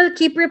lesson will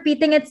keep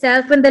repeating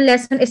itself when the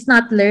lesson is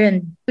not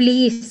learned.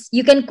 Please,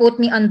 you can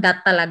quote me on that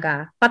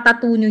talaga.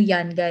 Patatuno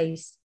yan,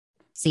 guys.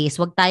 Sis,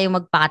 wag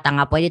tayong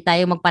magpakatanga. Pwede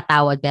tayong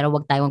magpatawad pero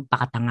wag tayong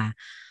magpakatanga.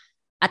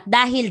 At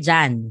dahil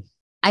dyan,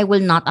 I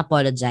will not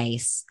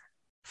apologize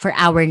for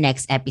our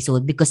next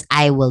episode because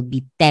I will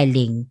be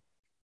telling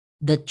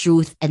the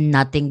truth and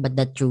nothing but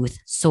the truth.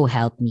 So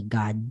help me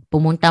God.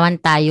 Pumunta man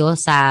tayo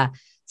sa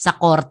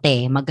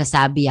korte,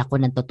 magkasabi ako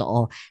ng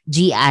totoo.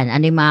 Gian,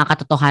 ano yung mga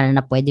katotohanan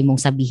na pwede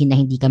mong sabihin na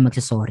hindi ka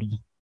magsasorry?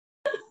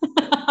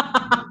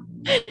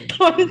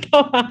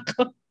 Tawan-tawa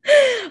ako.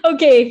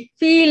 Okay,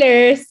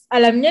 feelers,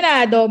 alam niyo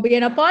na, don't be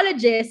an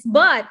apologist,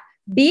 but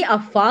be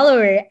a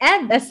follower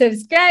and a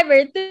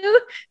subscriber to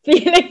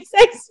Felix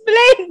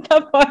Explain the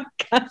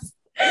Podcast.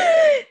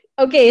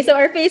 Okay, so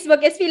our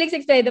Facebook is Felix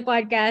Explain the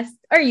Podcast.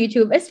 Our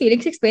YouTube is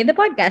Felix Explain the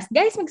Podcast.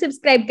 Guys,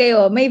 mag-subscribe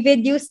kayo. May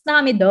videos na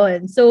kami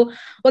doon. So,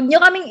 wag nyo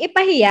kaming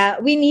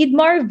ipahiya. We need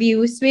more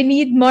views. We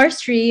need more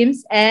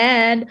streams.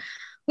 And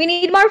we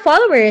need more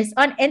followers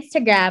on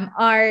Instagram.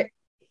 Our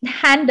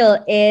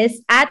handle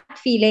is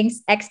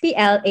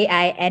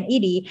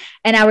 @FeelingsXPLAINED.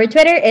 And our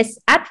Twitter is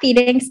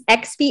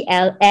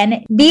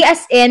 @FeelingsXPLN. D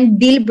as in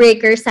deal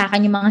breaker sa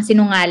akin yung mga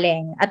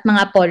sinungaling at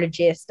mga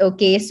apologists.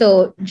 Okay,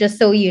 so just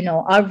so you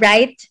know. All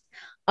right.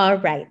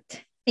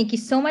 Thank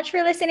you so much for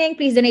listening.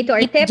 Please donate to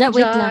our tip jar.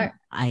 Wait lang.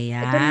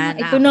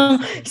 Ayan. Ito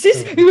na.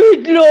 Sis,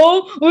 wait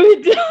lang.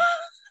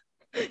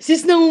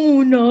 Sis,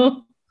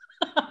 nangunguna.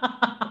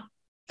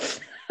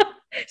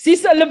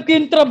 Sis, alam ko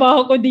yung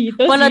trabaho ko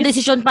dito. Wala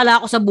desisyon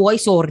pala ako sa buhay.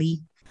 Sorry.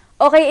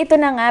 Okay, ito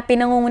na nga.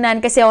 Pinangungunan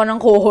kasi ako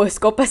ng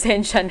co-host ko.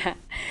 Pasensya na.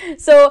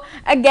 So,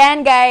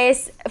 again,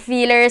 guys,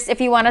 feelers,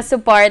 if you wanna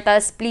support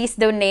us, please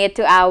donate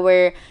to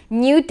our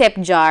new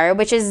tip jar,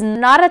 which is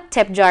not a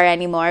tip jar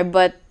anymore,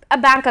 but a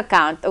bank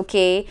account,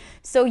 okay?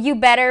 So you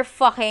better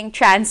fucking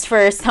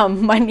transfer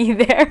some money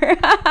there.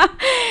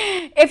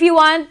 If you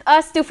want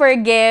us to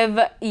forgive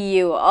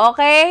you,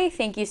 okay?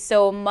 Thank you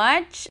so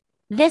much.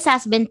 This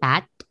has been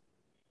Pat.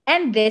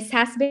 And this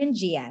has been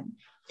Gian.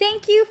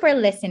 Thank you for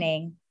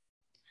listening.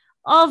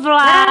 Au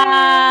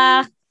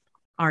revoir!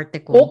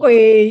 Arte ko.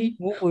 Okay.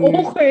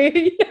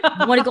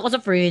 Bumalik ako sa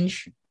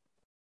French.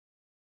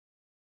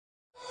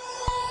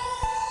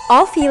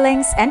 All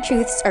feelings and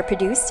truths are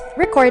produced,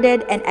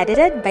 recorded, and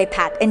edited by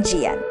Pat and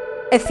Gian.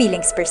 If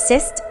feelings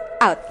persist,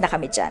 out na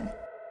kami dyan.